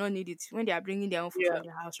students might not need it when they are bringing their own food Yeah. from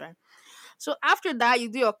their house, right? So after that, you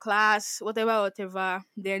do your class, whatever, whatever.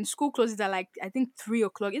 Then school closes at like I think 3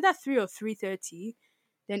 o'clock, either 3 or 3:30.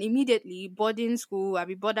 Then immediately boarding school, I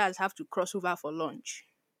mean boarders have to cross over for lunch.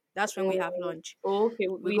 That's when we have Oh, lunch. okay.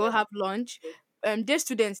 We We go have have lunch. Day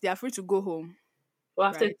students they are free to go home, well,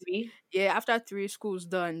 after right? three. Yeah, after three school's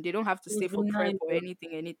done, they don't have to It stay would be for prep nice. or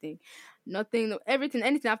anything. Nothing, no, everything,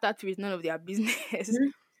 anything after three is none of their business.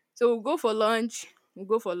 Mhm. So we'll go for lunch. We'll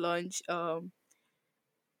go for lunch.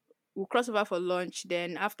 We'll cross over for lunch.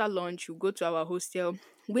 Then after lunch, we'll go to our hostel.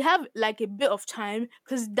 We have like a bit of time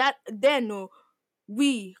because that then no,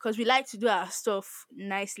 because we like to do our stuff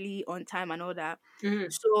nicely on time and all that.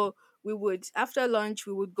 Mhm. So we would after lunch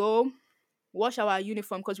we would go wash our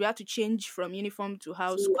uniform because we had to change from uniform to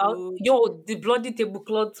house So, clothes. yo, the bloody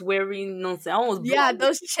tablecloth wearing nonsense. I almost blew Yeah, out.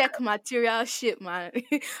 those check material shit, man.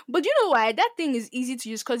 But you know why? That thing is easy to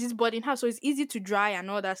use because it's boarding house, so it's easy to dry and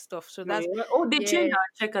all that stuff. So No, that's you're right. Oh, they yeah, changed our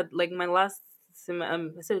check at like my last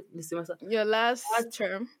I said the semester. your last Last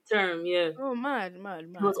term. term, yeah. Oh, mad, mad,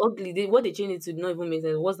 It was mad. ugly. What they changed it to not even make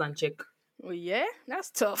sense. Worse than check. Oh yeah,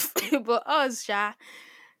 that's tough. But us, Sha.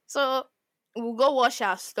 So we'll go wash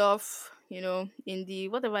our stuff, in the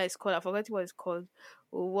whatever it's called. I forgot what it's called.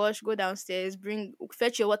 We'll wash, go downstairs,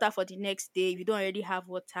 fetch your water for the next day if you don't already have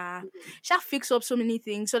water. Shall fix up so many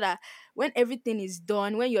things so that when everything is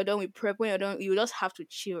done, when you're done with prep, when you're done, you just have to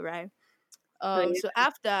chill, right? So, yeah. So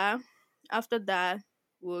after that,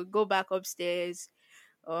 we'll go back upstairs,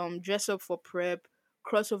 dress up for prep.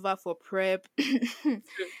 crossover for prep.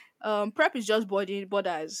 Prep is just borders.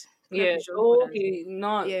 Prep Yeah. is just Oh, borders. okay.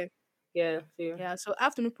 Not. Yeah, Yeah. Fair. yeah. So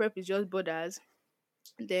afternoon prep is just borders.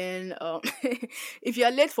 Then if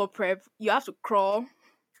you're late for prep, you have to crawl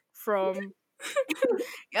from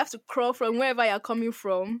you have to crawl from wherever you're coming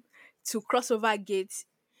from to crossover gate.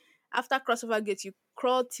 After crossover gate, you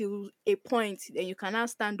crawl till a point, then you can now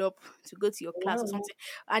stand up to go to your class or Wow. something.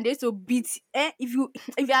 And they used to beat if you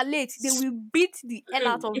if you are late, they will beat the hell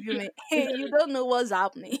out of you, man. You don't know what's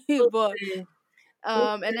happening. But Okay.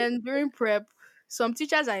 and Okay. then during prep, some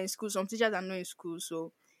teachers are in school, some teachers are not in school.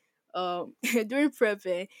 So during prep,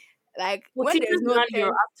 like Well, when teachers there's no are in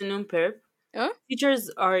your test, afternoon prep. huh? Teachers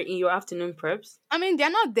are in your afternoon preps. I mean, they're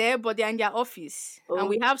not there, but they're in their office, and Oh,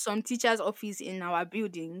 we have some teachers' office in our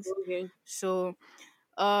buildings. okay. So,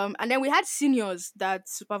 and then we had seniors that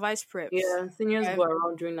supervise preps. Yeah, seniors Right? go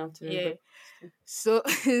around during afternoon Yeah. prep. So,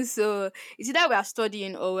 so it's either we are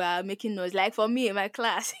studying or we are making noise. Like for me in my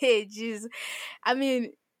class, hey, jeez. I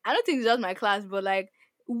mean, I don't think it's just my class, but like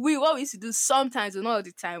what we used to do sometimes, but not all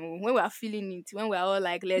the time, when we are feeling it, when we are all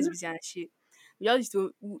like lesbians and shit. We just used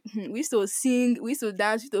to we used to sing, we used to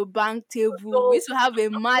dance, we used to bang table, we So used to have a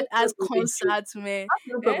mad afternoon ass prep was a joke. concert, man.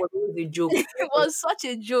 Afternoon prep Eh? was always a joke. It was such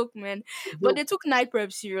a joke, man. A But joke. they took night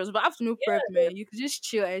prep serious. But afternoon prep, Yeah. man, you could just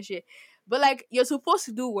chill and shit. But like you're supposed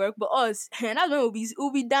to do work, but us, and that's when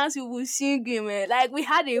we'll be dancing, we'll be singing, man. Like we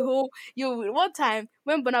had a whole one time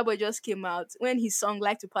when Burna Boy just came out, when his song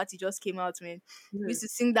 "Like to Party" just came out, man. We Hmm. used to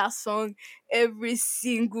sing that song every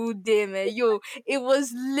single day, man. Yo, it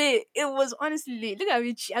was lit. It was honestly lit. Look at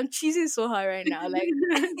me, I'm cheesing so hard right now. Like,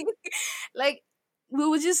 like we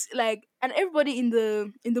were just like, and everybody in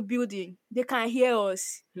the building, they can hear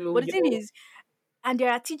us. No, But the thing yo. is, and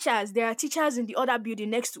there are teachers in the other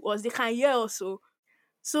building next to us. They can hear us. So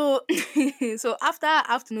so after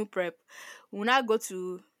afternoon prep, we'll now go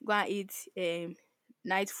and eat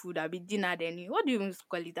night food. I'll be dinner then. What do you even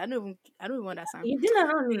call it? I don't even understand. You didn't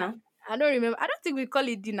know me now. I don't remember. I don't think we call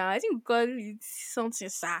it dinner. I think we call it something,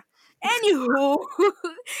 sir. Anywho,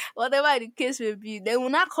 whatever the case may be, they will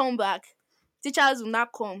not come back. Teachers will not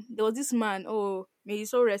come. There was this man. Oh, may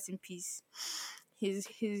his soul rest in peace.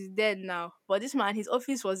 He's dead now. But this man, his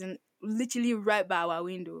office was in literally right by our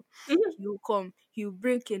window. He'll come. He'll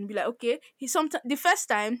bring and be like, okay. He sometimes the first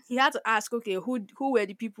time he had to ask, okay, who were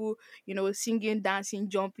the people, singing, dancing,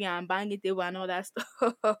 jumping, and banging table and all that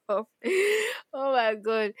stuff. Oh my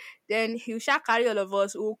god. Then he'll shall carry all of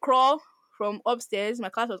us. We'll crawl from upstairs. My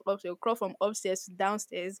class was upstairs. We'll crawl from upstairs to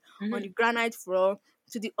downstairs on the Mhm. granite floor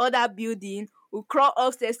to the other building. We'll crawl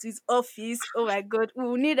upstairs to his office. Oh my god.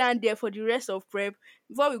 We'll kneel down there for the rest of prep.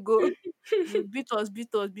 Before we go, he'll beat us,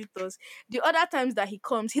 beat us, beat us. The other times that he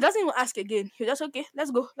comes, he doesn't even ask again. He'll just okay,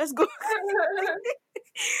 let's go, let's go.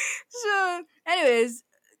 So, anyways,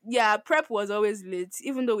 yeah, prep was always late,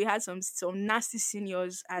 even though we had some nasty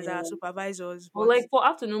seniors as our Yeah. supervisors. Well, But like for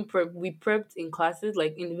afternoon prep, we prepped in classes,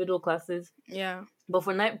 like individual classes. yeah, But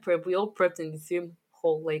for night prep, we all prepped in the same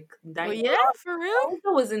hall, like oh dining. yeah, for real. It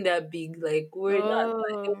wasn't that big. Like we're not.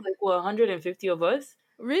 It was Oh, like what 150 of us.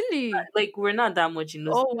 really? Like we're not that much in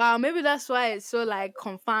those. Oh wow, maybe that's why it's so like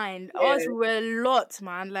confined. Yeah, Us we were a lot,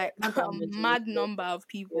 man, like not a that much in mad those. number of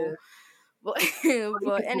Yeah. people. But But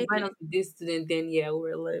if but you combine anyway, us with this student, then yeah,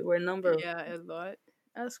 we're a number of. yeah, a lot.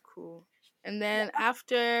 That's cool. And then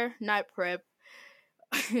after night prep,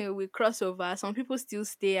 we cross over. Some people still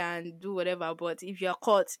stay and do whatever, but if you're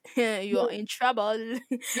caught, you're in trouble. And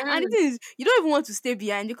the Mm. thing is, you don't even want to stay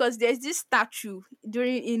behind because there's this statue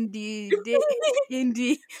during in the day in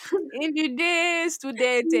the day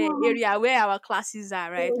student area where our classes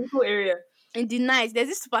are, right? Local area. In the night, there's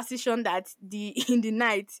this superstition that the in the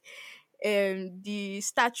night the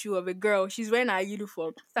statue of a girl, she's wearing her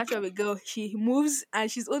uniform, statue of a girl, she moves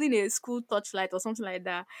and she's holding a school torchlight or something like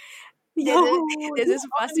that. Yo, there's a there's this a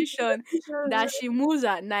happened superstition in that she moves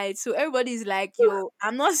at night. So everybody's like, yo,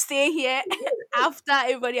 I'm not staying here after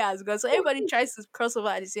everybody has gone. So everybody tries to cross over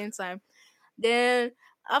at the same time. Then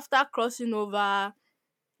after crossing over,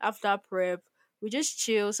 after prep, we just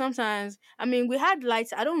chill. Sometimes, I mean, we had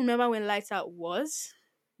lights. I don't remember when lights out was,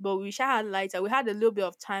 but we sure had lights out. We had a little bit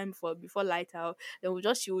of time for before light out. Then we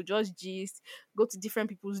just chill, just gist, go to different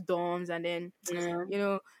people's dorms, and then Yeah. you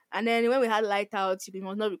know, and then when we had light out, we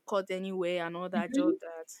must not record anyway and all that, Mhm. just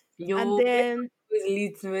that. And Yo, then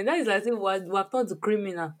it's lit, man. That is like saying we're turned to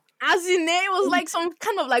criminal. as in it was like some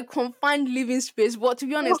kind of like confined living space. But to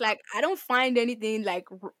be honest, like I don't find anything like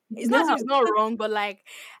it's not as Yeah. if it's not wrong, but like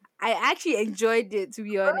I actually enjoyed it to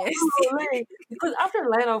be honest. Oh, like, because after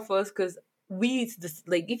light out first, because we this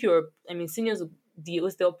like if you're I mean seniors the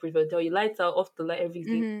hostel prefer tell you lights out off the light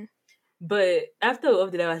everything. Hmm. But after all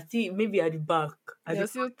of that, I was still maybe at the back, at the You're back.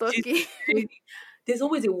 still talking. There's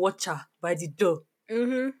always a watcher by the door.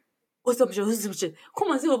 Mm-hmm. What's up, Michelle? What's up, Michelle?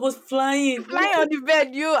 Come and see what was flying. Flying on the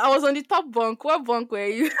bed, you. I was on the top bunk. What bunk were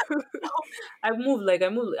you? I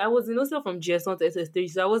moved. I was in hostel from GS1 to SS3,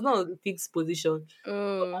 so I was not on a fixed position.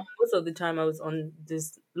 But Oh, most of the time, I was on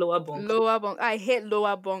this lower bunk. So, lower bunk. I hate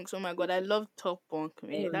lower bunks. Oh my god, I love top bunk,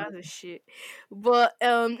 man. mm, That's a shit. But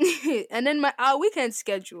and then my our weekend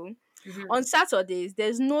schedule mhm. on Saturdays.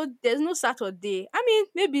 There's no Saturday. I mean,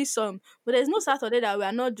 maybe some, but there's no Saturday that we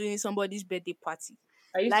are not doing somebody's birthday party.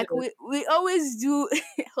 I used to. Like we always do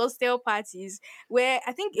hostel parties where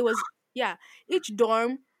I think it was, yeah, each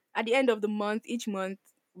dorm at the end of the month, each month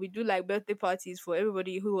we do like birthday parties for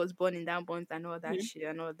everybody who was born in that month and all that Mhm. shit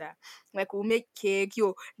and all that. Like we'll make cake.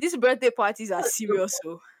 Yo, these birthday parties are That's so serious.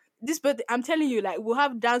 So this birthday, I'm telling you, like we'll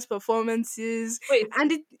have dance performances Wait,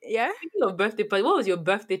 and it, yeah. speaking of birthday party, what was your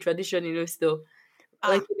birthday tradition in hostel?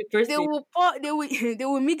 Like Ah, for the they person. will pour, they will they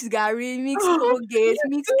will mix gari, mix Oh, Colgate, yeah,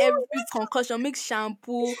 mix every concussion, mix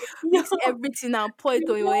shampoo, yeah, mix everything and pour it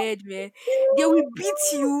on your head, man. They will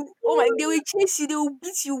beat you. Oh my, they will chase you. They will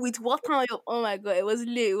beat you with water on your. Oh my god, it was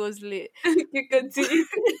lit. It was lit. you continue.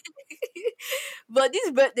 But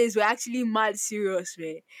these birthdays were actually mad serious,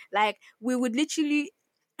 man. Like we would literally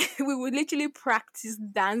we would literally practice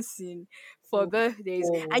dancing for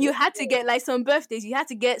birthdays. And you Oh, had to get like some birthdays, you had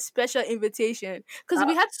to get special invitation. Because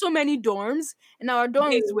we uh, had so many dorms and our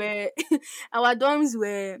dorms babe. were our dorms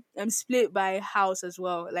were split by house as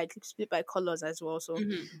well, like split by colors as well. So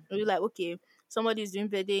Mhm. we were like, okay, somebody's doing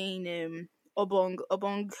birthday in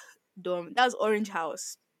Obong dorm. That's Orange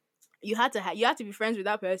House. You had to be friends with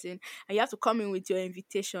that person and you have to come in with your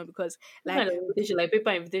invitation because What like kind of invitation? Like paper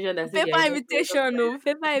invitation that said you're paper invited or invitation, no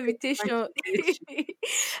paper invitation. invitation.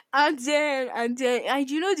 And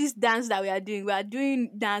you know this dance that we are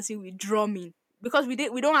doing dancing with drumming because we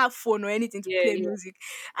don't have phone or anything to Yeah, play yeah. music,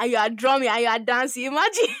 and you are drumming and you are dancing.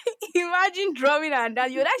 Imagine imagine drumming and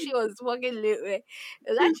dance. You actually was fucking lit, man. It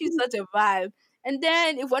was actually such a vibe. And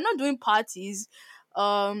then if we're not doing parties,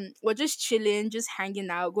 we're just chilling, just hanging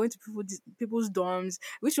out, going to people's dorms.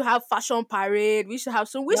 We should have fashion parade. We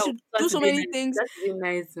That should do that's so really many nice. things. That's really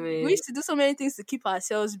nice, We man. used to do so many things to keep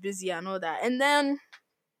ourselves busy and all that. And then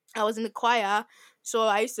I was in the choir, so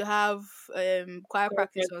I used to have choir Choir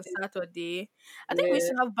practice on practice. Saturday. I think we used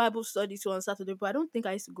Yeah. to have Bible study too on Saturday, but I don't think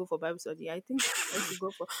I used to go for Bible study. I think I used to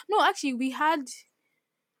go for no. Actually, we had.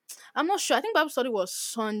 I'm not sure. I think Bible study was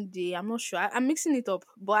Sunday. I'm not sure. I'm mixing it up,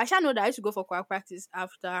 but I shall know that I used to go for choir practice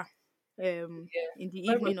after Yeah. in the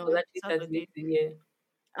Choir practice evening was on actually Saturday Saturday. too, yeah.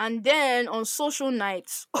 And then on social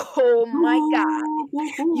nights, oh my god, Ooh,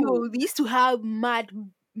 ooh, ooh. yo, we used to have mad.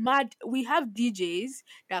 We have DJs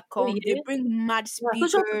that Oh come. They yeah. bring mad Yeah,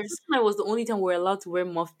 social speakers. night was the only time we were allowed to wear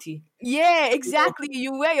mufti. Yeah, Yeah. exactly.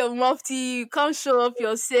 You wear your mufti, you come show up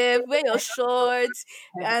yourself, wear your shorts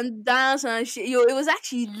and dance and shit. Yo, it was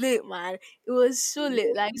actually lit, man. It was so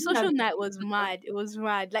lit. Like We didn't have social night was mad. It was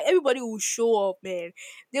mad. Like everybody will show up, man.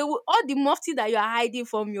 They will all the mufti that you are hiding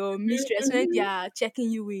from your mistress when they Mhm. are checking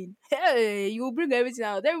you in. Hey, you will bring everything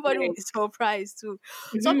out. Everybody will be Right. surprised too.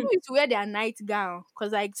 Some Mhm. people used to wear their night gown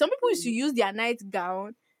because like some people used to use their night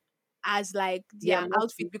gown as like Yeah, their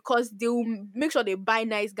outfit mufti. because they will make sure they buy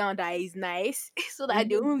nice gown that is nice so that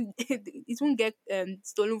they Mhm. won't it won't get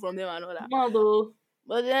stolen from them and all that. Although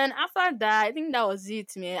But then after that, I think that was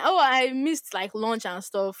it, man. Oh, I missed like lunch and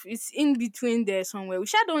stuff. It's in between there somewhere. We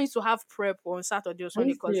sure don't used to have prep on Saturday or are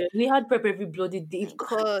Sunday you because serious? We had prep every bloody day.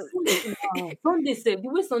 cause Sunday said the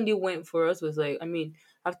way Sunday went for us was like, I mean,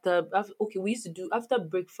 after okay, we used to do after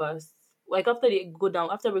breakfast, like after they go down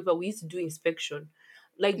after breakfast, we used to do inspection,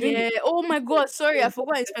 like during the yeah. Oh my god, sorry, I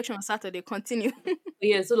forgot inspection on Saturday. Continue.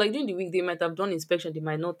 yeah. So like during the week they might have done inspection, they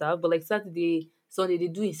might not have, but like Saturday, Sunday they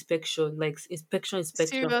do inspection, like inspection.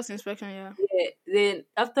 Serious inspection, yeah. Yeah. Then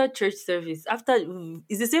after church service, after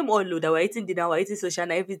it's the same hall that we're eating dinner, we're eating social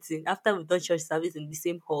and everything. After we've done church service in the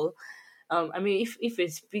same hall, I mean,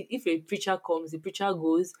 if a preacher comes, the preacher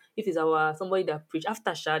goes. If it's our somebody that preach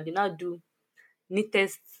after Shah, they now do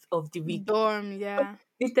neatest of the week, Dorm, yeah.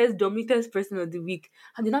 neatest dumb, neatest person of the week,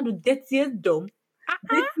 and they now do dirtiest dumb, Ah,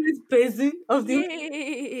 dirtiest person of the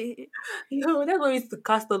week. yeah. That's what we used to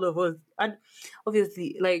cast all of us. And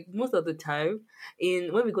obviously, like most of the time,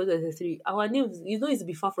 in when we go to SS3, our names you know used to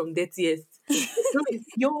be far from dirtiest. No,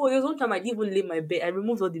 yo, there was one time I didn't even lay my bed. I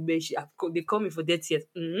removed all the bed sheet. They call me for dirtiest.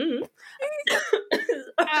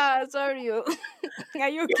 Ah, sorry. Oh. Are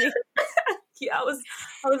you okay? Yeah, I was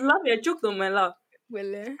laughing. I choked on my laugh.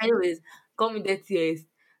 Well, Anyways, call me dirtiest.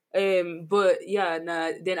 But yeah,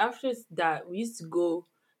 nah. Then after that, we used to go.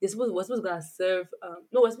 we're supposed to go and serve.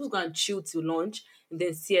 No, we're supposed to go and chill till lunch and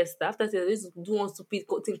then siesta. After siesta, let's do one stupid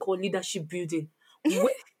thing called leadership building.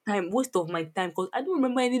 Waste of my time because I don't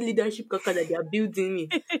remember any leadership kaka that they are building me.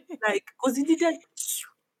 Like, because the leader,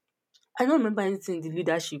 I don't remember anything in the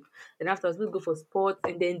leadership. And after I was supposed to go for sports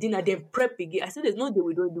and then dinner, then prep again. I said, there's no day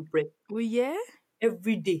we don't do prep. Well, yeah.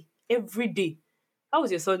 Every day. Every day. How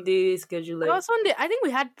was your Sunday schedule Well, like? Sunday, I think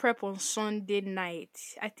we had prep on Sunday night.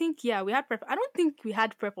 I think, yeah, we had prep. I don't think we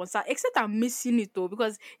had prep on Saturday, except I'm missing it though,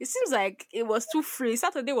 because it seems like it was too free.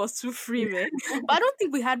 Saturday was too free, man. But I don't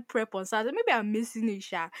think we had prep on Saturday. Maybe I'm missing it,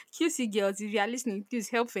 Sha. QC girls, if you are listening, please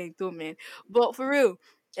help Fento, man. But for real,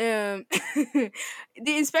 the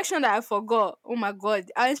inspection that I forgot, oh my god,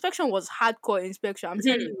 our inspection was hardcore inspection. I'm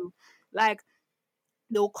telling you. Like,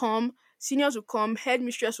 they'll come, seniors will come,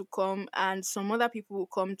 headmistress will come, and some other people will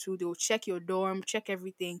come too. They'll check your dorm, check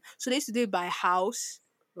everything. So they used to do it by house.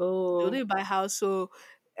 They'll do Oh. it by house. So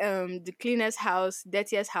the cleanest house,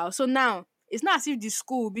 dirtiest house. So now it's not as if the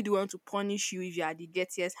school will be the one to punish you if you are the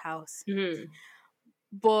dirtiest house. Hmm.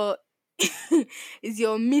 But it's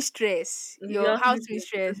your mistress, your Yeah. house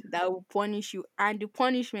mistress that will punish you. And the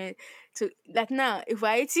punishment to, like, now, if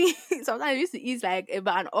we're eating, sometimes I used to eat like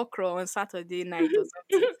about an okra on Saturday night or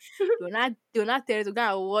something. Do not tell you to go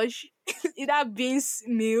and wash either beans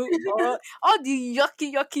meal or all the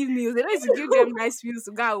yucky meals. They don't used to give them nice meals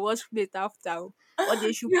to go and wash plate after. Or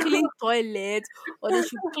they should clean toilet, or they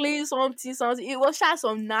should clean something. It was just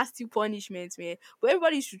some nasty punishment, man. But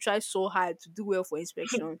everybody should try so hard to do well for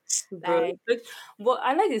inspection. Bro. Like, But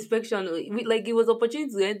I like inspection. Like it was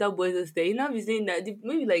opportunity to enter boys hostel. You know, be saying that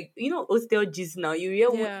maybe like hostel gist now. You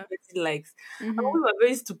hear what yeah. the person likes. And Mm-hmm. we were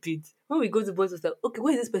very stupid when we go to boys hostel. Okay,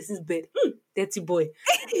 where is this person's bed? Dirty boy.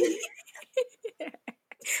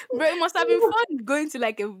 Bro, it must have been fun going to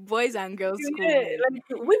like a boys and girls school, Yeah, man. like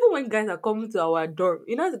even when guys are coming to our dorm,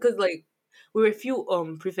 because like we were a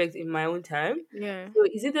few prefects in my own time. Yeah. So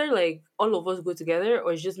is either like all of us go together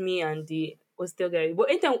or it's just me and the hostel guy.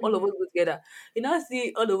 But anytime all of Mm-hmm. us go together, you now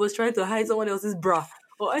see all of us trying to hide someone else's bra.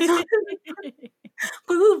 Or because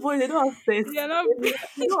those boys they don't have sense. You're not.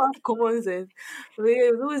 They don't have common sense. But yeah,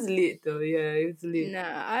 it was always late though. Yeah, it's late.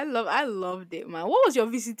 Nah, I loved it, man. What was your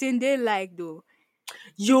visiting day like, though?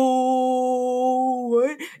 Yo,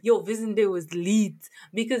 visiting day was lit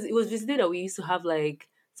because it was visiting day that we used to have like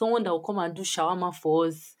someone that will come and do shawarma for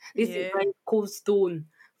us. This is Yeah. like Cold Stone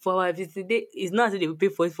for our visiting day. It's not as if they will pay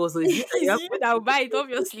for it for us. So it's just that you have You that will buy it,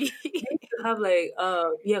 obviously. to have like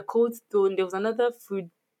Cold Stone. There was another food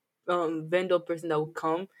vendor person that would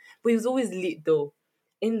come, but he was always late though.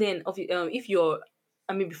 And then if you're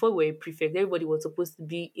before we were a prefect, everybody was supposed to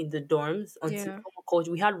be in the dorms until Yeah. someone called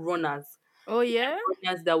you. We had runners. Oh yeah.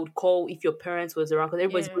 Runners that would call if your parents was around because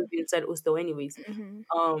everybody's Yeah. going to be inside hostel anyways.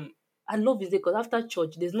 Mm-hmm. I love visiting because after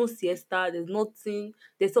church there's no siesta, there's nothing.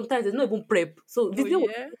 There's not even prep. So Oh visiting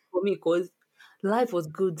was yeah. good for me because life was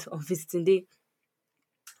good on visiting day.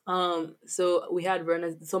 So we had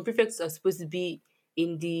runners. Some prefects are supposed to be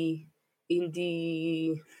in the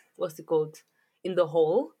what's it called? In the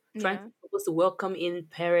hall, trying Yeah. to supposed to welcome in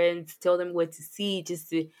parents, tell them where to see, just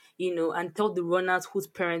to and tell the runners whose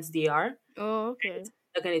parents they are, Oh okay.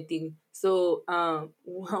 that kind of thing. So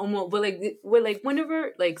but like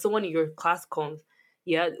whenever like someone in your class comes,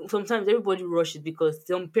 yeah, sometimes everybody rushes because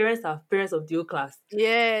some parents are parents of the whole class.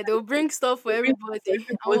 Yeah, they'll bring stuff for Bring food for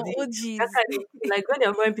everybody. Oh, everybody. That OGs. kind of like when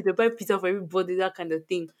they're buying pizza, buy pizza for everybody, that kind of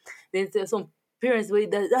thing. Then there's some parents where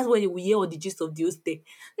that's when you will hear all the gist of the whole thing.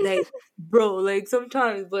 Like, bro, like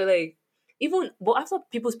sometimes, but like even but after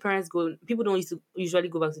people's parents go, people don't used to usually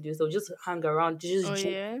go back to the hostel, just hang around, just Oh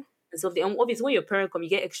joke yeah. and something. And obviously when your parents come, you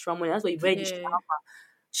get extra money. That's why you buy the Yeah. shawarma.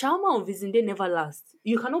 Shawarma on visiting day never lasts.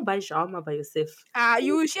 You cannot buy shawarma by yourself. Ah,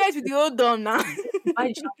 you will share it with the old dom now. Buy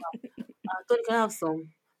the shawarma. Tony, can I have some?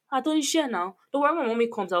 Tony, share now. Don't worry, when my mommy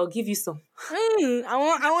comes, I'll give you some. I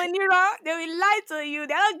want Nira. They will lie to you.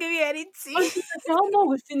 They don't give you anything. Until the shawarma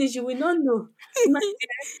will finish, you will not know. But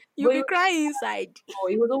You'll be it, crying inside.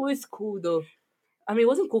 it was always cool though. It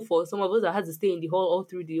wasn't cool for some of us that had to stay in the hall all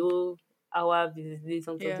through the whole hour visit,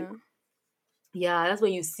 something. Yeah. Yeah, that's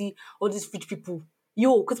when you see all these rich people.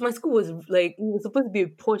 Yo, because my school was like, it was supposed to be a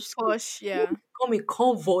posh school. Posh, yeah. Come a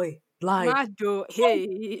convoy. Like, Mado.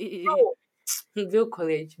 Hey. bro, Vale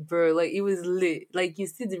College, bro, like it was lit. Like you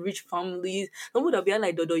see the rich families. Some would have been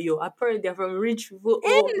like Dodo yo. Apparently they're from rich people. And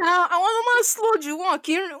Oh now I want to slow you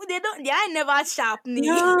walking. They are never sharp me.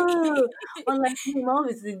 yeah. Unlike me, my mom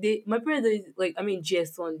is my parents is like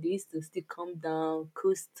GS1, they used to still come down,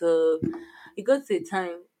 cool stuff. It got to a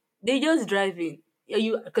time they just driving.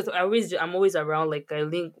 Yeah, because I'm always around. Like I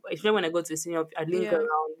link, especially when I go to the senior, I link Yeah.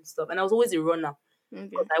 around and stuff. And I was always a runner. Okay.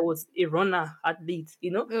 because I was a runner athlete,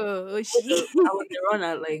 Oh, So she. I was a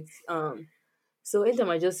runner, like so anytime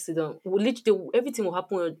I just sit down, literally everything will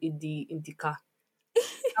happen in the car.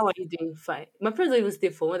 How are you doing? Fine. My parents don't even stay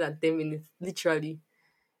for more than 10 minutes, literally.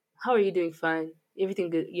 How are you doing? Fine. Everything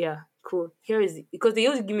good? Yeah, cool. Here is it. Because they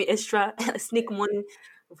always give me extra sneak money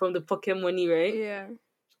from the pocket money, right? Yeah.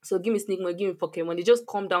 So give me sneak money, give me pocket money. Just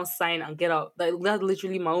come down, sign, and get out. Like that's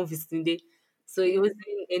literally my own visiting day. So it Yeah. wasn't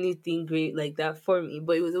anything great like that for me,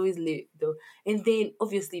 but it was always late though. And then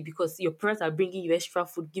obviously because your parents are bringing you extra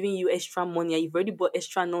food, giving you extra money, and you've already bought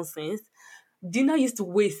extra nonsense, dinner used to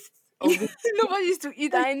waste. Nobody used to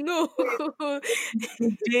eat. I know.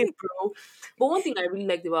 Day, bro. But one thing I really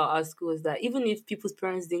liked about our school is that even if people's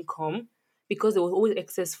parents didn't come, because there was always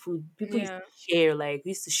excess food, people used Yeah. to share. Like we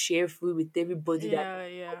used to share food with everybody. That Yeah.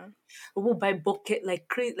 Yeah. we will buy bucket like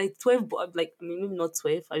crazy, like 12. Like I mean, maybe not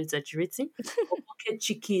 12. I'm exaggerating. But bucket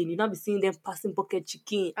chicken. You not be seeing them passing bucket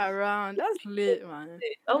chicken. Around. That's lit, man.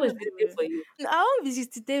 I always That's been there lit. for you. No, our own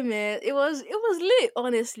visit today, man. It was lit,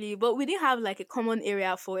 honestly. But we didn't have like a common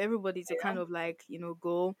area for everybody to kind Yeah. of like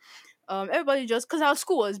go. Everybody just because our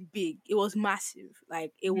school was big, it was massive.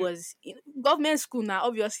 Like it Mhm. was government school now.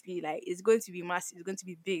 Obviously, like it's going to be massive. It's going to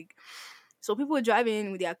be big. So people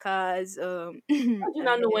driving with their cars. How do you And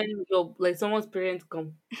not know then when your like someone's parents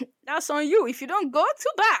come? that's on you. If you don't go,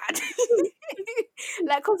 too bad.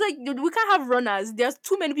 Like, cause like we can't have runners. There's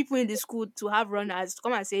too many people in the school to have runners to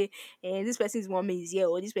come and say, this person's mom is here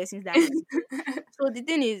or this person's dad is here. So the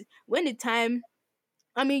thing is, when the time,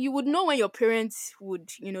 I mean, you would know when your parents would,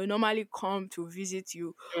 normally come to visit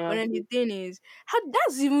you. But Yeah. then the thing is, how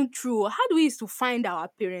that's even true. How do we used to find our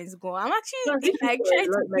parents go? I'm Because actually if like people are trying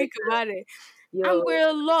a to lot like think about it. And yo, we're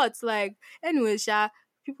a lot. Like, anyway, Sha,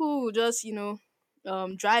 people will just,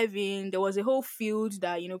 driving. There was a whole field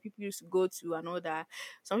that, people used to go to and all that.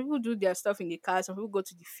 Some people do their stuff in the car. Some people go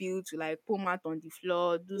to the field to like put mat on the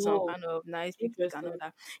floor, do some whoa, kind of nice picnic and all interesting.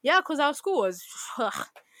 that. Yeah, because our school was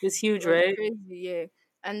It's it huge, was right? crazy, yeah.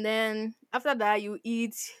 And then after that, you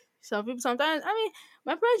eat. Some people sometimes. I mean,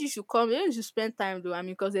 my parents used to come. They used to spend time though. I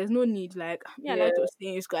mean, because there's no need. Like me, I Yeah. like to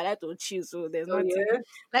stay in school. I like to chill. So there's Oh nothing. yeah.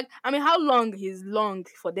 Like I mean, how long is long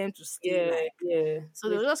for them to stay? Yeah. Like Yeah. so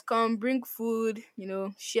they'll just come, bring food,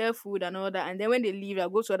 share food and all that. And then when they leave, I'll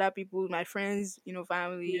go to other people, my friends,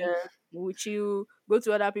 family, Yeah. we'll chill. Go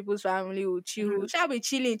to other people's family, we'll chill. Mhm. We shall be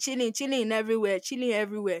chilling, chilling everywhere, chilling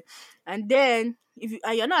everywhere. And then if you,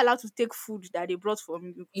 and you're not allowed to take food that they brought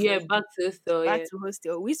from you Yeah. Back to the store. back Yeah. to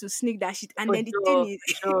hostel. We used to sneak that shit. And For then the thing sure. is,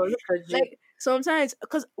 For sure. Look at you. like sometimes,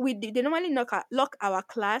 because they normally lock our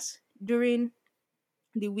class during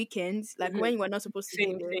the weekends, like Mhm. when you are not supposed to be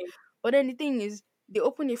Same. there. Same. But then the thing is, they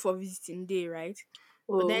open it for visiting day, right?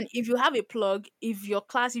 But Oh. then if you have a plug, if you're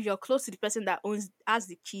close to the person that has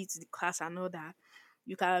the key to the class and all that,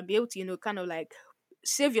 you can be able to, kind of like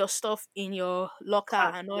save your stuff in your locker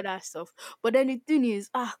Class. and all that stuff. But then the thing is,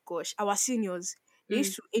 gosh, our seniors, they Mm.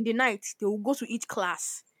 used to in the night, they will go to each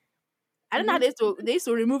class. I don't know how Mhm. they used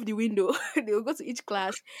to remove the window. They will go to each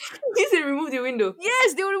class. You say remove the window.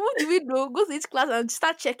 Yes, they will remove the window, go to each class and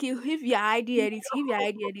start checking if your ID editing, if your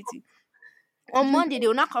ID editing. On Monday, they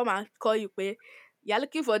will not come and call you, pé, you're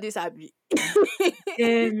looking for this, Abby.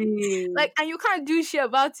 Damn. Like, and you can't do shit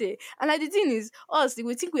about it. And like the thing is, us,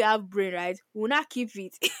 we think we have brain, right? We'll not keep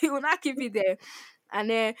it. We'll not keep it there. And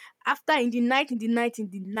then after in the night,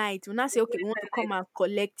 we'll not say, okay, we want to come and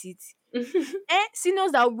collect it.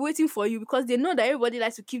 Seniors that will be waiting for you because they know that everybody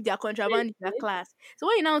likes to keep their contraband in their class. So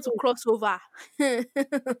when you now want to cross over,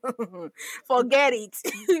 forget it.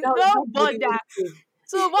 That Don't body bother. was good.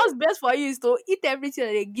 So what's best for you is to eat everything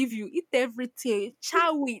that they give you. Eat everything.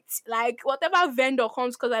 Chow it. Like whatever vendor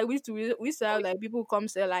comes, because I we used to have like people come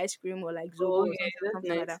sell ice cream or like Oh, Zobo or okay, that's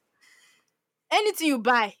something like nice. that. Anything you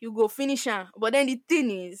buy, you go finish am. But then the thing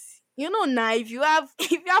is, now if you have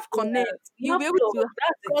if you have Yeah, connect, you you'll have be able plug. to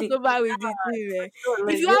That's the cross thing. over with the thing. For Eh. sure, If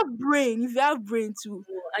like you have brain, too.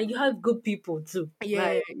 and you have good people too. Like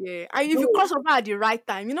Yeah, yeah. And if you though. cross over at the right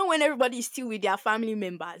time, when everybody is still with their family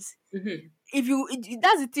members, Mhm. if you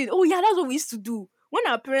that's the thing. Oh yeah, that's what we used to do when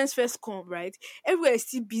our parents first come, right? Everywhere is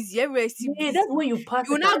still busy, everywhere is still Yeah, busy. that's when you pass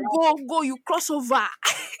You it now around. go, you cross over.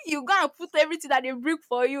 You go and put everything that they bring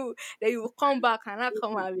for you. Then you will come back and not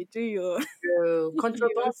come and be doing your your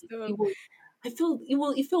Contraband. stuff. It was. I felt it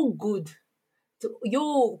was. It felt good.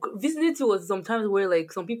 Yo, visiting too was sometimes where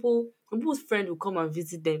like some people's friend will come and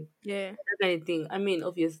visit them. Yeah. That kind of thing. I mean,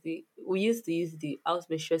 obviously, we used to use the house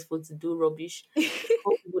stressful to do rubbish, to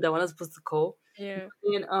call people that we're not supposed to call. Yeah.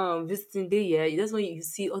 In visiting day, yeah, that's when you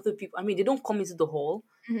see other people. I mean, they don't come into the hall.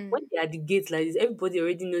 Mhm. When they're at the gate like this, everybody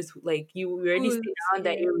already knows, like, you already Who's stay around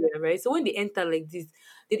that yeah. area, right? So when they enter like this,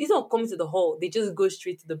 they don't come to the hall. They just go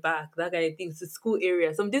straight to the back, that kind of thing, to school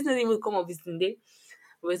area. Some days not even come on visiting day,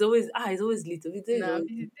 but it's always lit. Visiting is Nah, always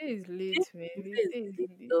this day is lit. late, man. Visiting This is day is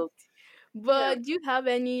lit. late. So yeah, But do you have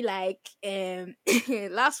any like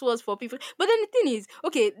last words for people? But then the thing is,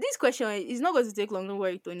 okay, this question is not going to take long. Don't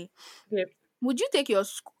worry, Tony. yeah. Would you take your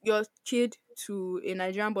your kid to a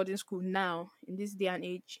Nigerian boarding school now in this day and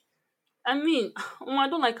age? I mean, I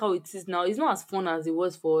don't like how it is now. It's not as fun as it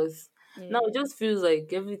was for us. Now Yeah, it just feels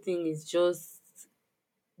like everything is just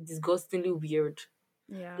disgustingly weird.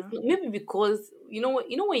 yeah. Maybe because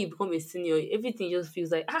when you become a senior, everything just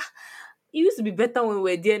feels like, it used to be better when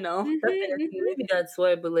we were there now. That kind of thing. Mm-hmm. Maybe that's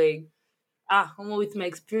why. But like, with my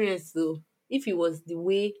experience though, if it was the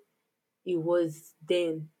way it was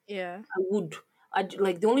then, Yeah. I would.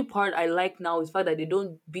 Like, the only part I like now is the fact that they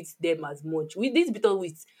don't beat them as much. With this bitter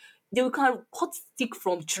with, they will kind of cut stick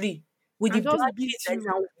from tree with I the just branches beat and you.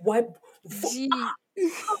 now wipe. Gee.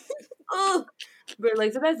 Ugh. But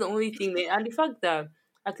like, so that's the only thing, man. And the fact that,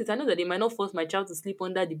 at least I know that they might not force my child to sleep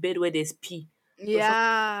under the bed where there's pee or something.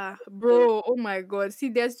 Yeah, So, bro. Oh my god. See,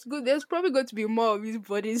 there's probably going to be more of these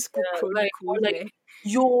boarding school like, or chronicles, like, man.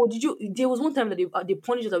 yo, did you? There was one time that they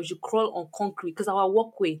punished us that we should crawl on concrete because our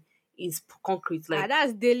walkway is concrete. Ah, Like,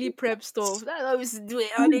 that's daily prep stuff. That's what we used to do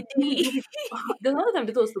it on we a did. daily. There's another time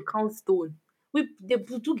they told us to count stone. They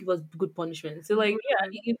do give us good punishment. So like, yeah,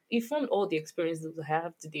 Bro. it formed all the experiences I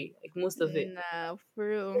have today. Like, most of it. Nah, for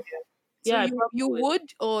real. So Yeah, I you probably would.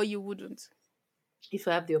 would or you wouldn't? If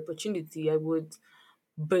I have the opportunity, I would.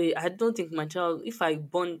 But I don't think my child, if I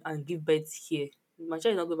born and give birth here, my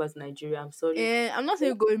child is not going back to Nigeria. I'm sorry. And I'm not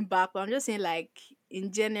saying going back, but I'm just saying like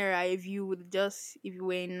in general, if you were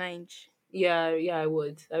in Ninja. Yeah, yeah, I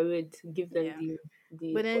would. I would give them Yeah.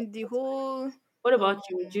 the. But then the whole What um about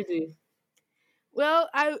you? Would you do? well,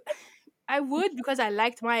 I would because I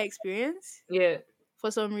liked my experience Yeah,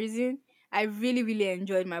 for some reason. I really, really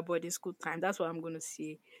enjoyed my boarding school time. That's what I'm gonna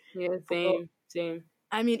say. yeah, But same, same.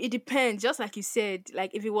 I mean, it depends. Just like you said,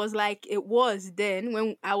 like if it was like it was then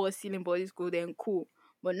when I was still in boarding school, then cool.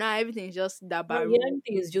 But now everything's just Well, yeah, dabaru.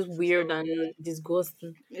 everything is just So weird and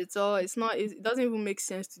disgusting. it's all. It's not. It doesn't even make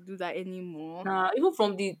sense to do that anymore. Nah, even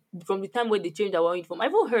from the time when they changed our uniform, I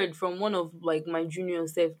even heard from one of like my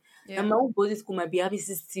juniors self that Yeah. my own boarding school might be having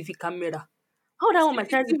CCTV camera. How would I want my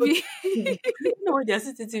child to go to CCTV. CCTV? You know their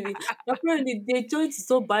CCTV. Apparently they joined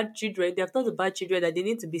so bad children. They have taught the bad children that they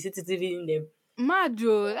need to be CCTV in them. Mad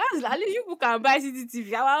oh, that's at least you people can buy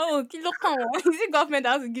CCTV. Our own kilo come on. Is it government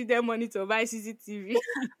that has to give them money to buy CCTV?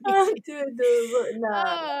 Dude, but nah,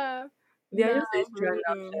 Ah, they are nah, just extra bro.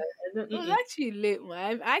 now. I don't, It was mm-mm. actually late,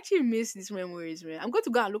 man. I actually miss these memories, man. I'm going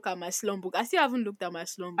to go and look at my slum book. I still haven't looked at my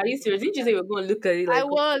slum Are book. you serious? Didn't you say you were going to look at it like? I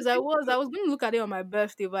was going to look at it on my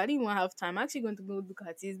birthday, but I didn't even have time. I'm actually going to go look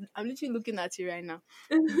at it. I'm literally looking at it right now.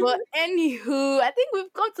 But anywho, I think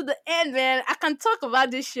we've come to the end, man. I can talk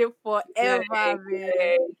about this shit Yeah, forever,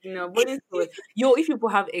 man. boarding school. Yo, if people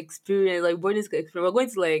have experience, like boarding school experience, we're going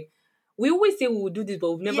to like. We always say we will do this,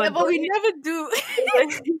 but we've never Yeah, but done we it. never do.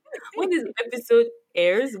 When this episode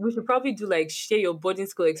airs, we should probably do like share your boarding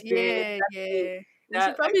school experience. Yeah, That thing, yeah. We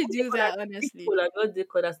should that like probably what they do call that that, honestly. people like what they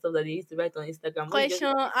call that stuff that they used to write on Instagram. What you just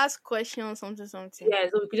Ask question, something, something. yeah,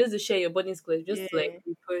 so we could just do share your boarding school, just like Yeah.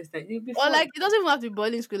 repost and it'll be Or fun. like it doesn't even have to be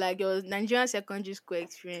boarding school, like your Nigerian secondary school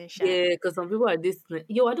experience. Sha. Yeah, because some people are distant.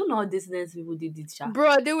 Yo, I don't know how distant people did it, Sha.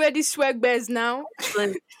 Bro, they wear these swag bears now.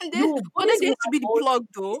 Like, they, yo, but boarding then they school used to has be the all. plug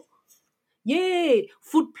though. Yeah,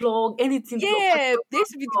 food plug, anything plug, Yeah, they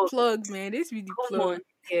used to be the plug. plug, man. They used to be the Come plug. on,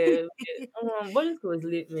 yeah, yeah. Boarding school was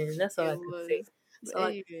lit, man. That's all It I could say. was. That's But all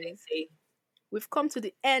I could anyways, say. we've come to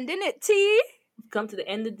the end, innit, T? We've come to the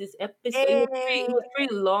end of this episode. Eh, It was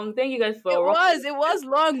pretty long. Thank you guys it for rocking was. It was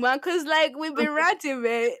long, man. Cause like we've been ranting,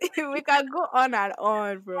 man. We can go on and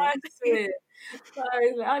on, bro. I swear.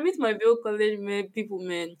 I miss my Bill College man, people,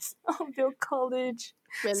 man. Oh, Bill College.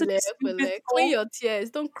 Such a Pele, stupid pele. Clean school. your tears.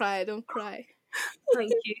 Don't cry. Don't cry.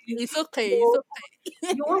 Thank you. It's okay. It's So,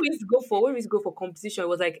 okay. what we used to go for, when we used to go for competition, it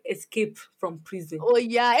was like escape from prison. Oh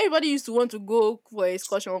yeah, everybody used to want to go for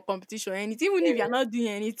excursion or competition, anything, even if Yeah. you're not doing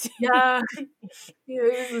anything. Yeah. Yeah,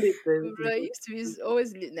 it was lit. Bro, it used to be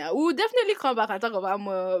always lit now. We'll definitely come back and talk about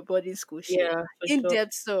more boarding school shit. Yeah, for In sure.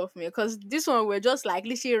 depth stuff, man. Because this one we're just like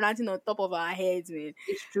literally ranting on top of our heads, man.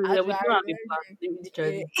 It's true. As Yeah, we we are don't have a plan. yeah.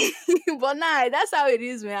 Literally. But nah, that's how it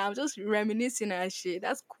is, man. I'm just reminiscing and shit.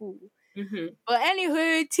 That's cool. Mm-hmm. But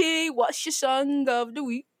anywho, T, what's your song of the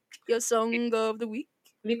week? Your song of the week?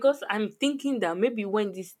 Because I'm thinking that maybe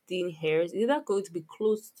when this thing airs, it's either going to be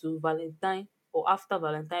close to Valentine or after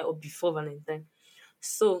Valentine or before Valentine.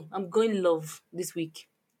 So I'm going love this week.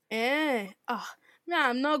 Me,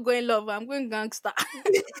 I'm not going love. I'm going gangster.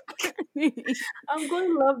 I'm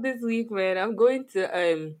going love this week, man. I'm going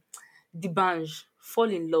to Dibanj, fall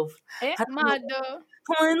in love. I don't know. Mad though.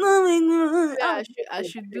 I know it. Yeah, I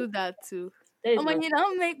should do that too. That Oh is my man, you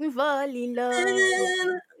don't make me fall in love.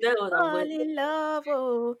 that's what I'm Fall going. in love,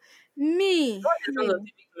 oh me. What's the song of the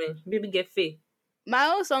week, man? Baby get fake. My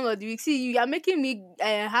own song of the week. See, you are making me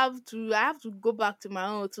I have to go back to my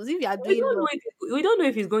own. So if you are We doing don't know love, if we don't know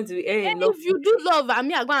if he's going to be and in love. if you do love, I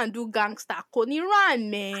mean, I go and do gangster. Coney run,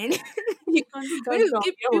 man. You can do we need to gangster on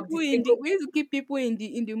keep behalf of people the in the single we need to keep people in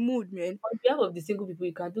the mood, man. on behalf of the single people.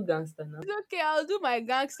 You can do gangster now. It's okay. I'll do my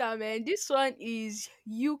gangster, man. This one is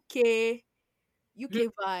UK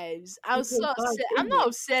vibes. I'm UK so vibes, obsessed. I'm in not it.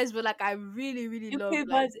 obsessed, but like I really, really love UK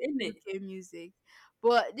like vibes, in it. UK music.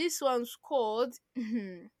 But this one's called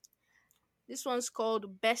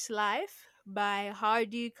Best Life by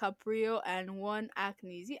Hardy Caprio and One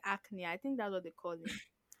Acne. Is it Acne? I think that's what they call him.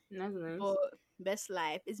 That's nice. But Best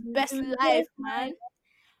Life. It's Best Living Life, best man. life.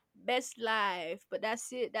 Best Life. But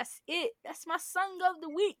that's it. That's it. That's my song of the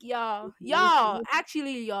week, y'all. Mhm.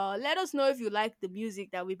 Actually, y'all, let us know if you like the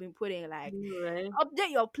music that we've been putting. Like, Right.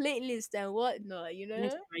 update your playlist and whatnot, you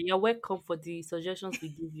Yes, know? right. You're welcome for the suggestions we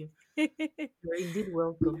give you. You're indeed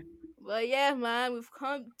welcome. But yeah, man, we've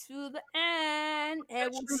come to the end, and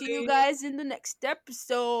we'll see you Actually, guys in the next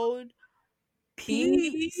episode.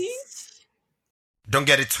 peace. Peace. Don't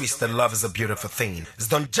get it twisted, love is a beautiful thing. It's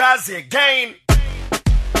Don Jazzy again.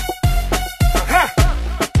 Ha!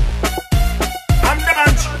 I'm the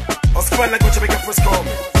bunch. Oscar like what you make a first call.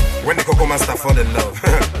 When the Coco Master fall in love.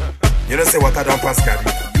 You don't say what I don't pass, Gabby.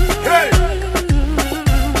 Hey!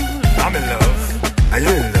 I'm in love. Are you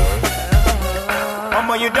in love?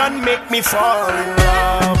 Mama, you done make me fall in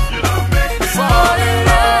love. You done make me fall in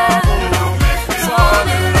love. You done make me fall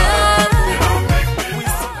in love. You done make me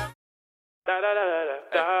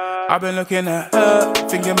I've been looking at her,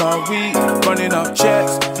 thinking my week, running up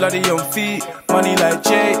checks, bloody on feet, money like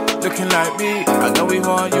Jay, looking like me. I know we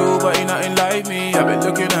want you, but you're nothing like me. I've been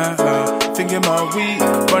looking at her, thinking my week,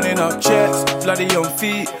 running up checks, bloody on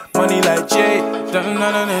feet, money like Jay. I've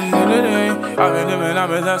been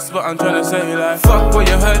living, that's what I'm trying to say. Like, fuck what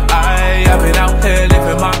you heard, I've been out here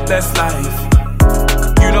living my best life.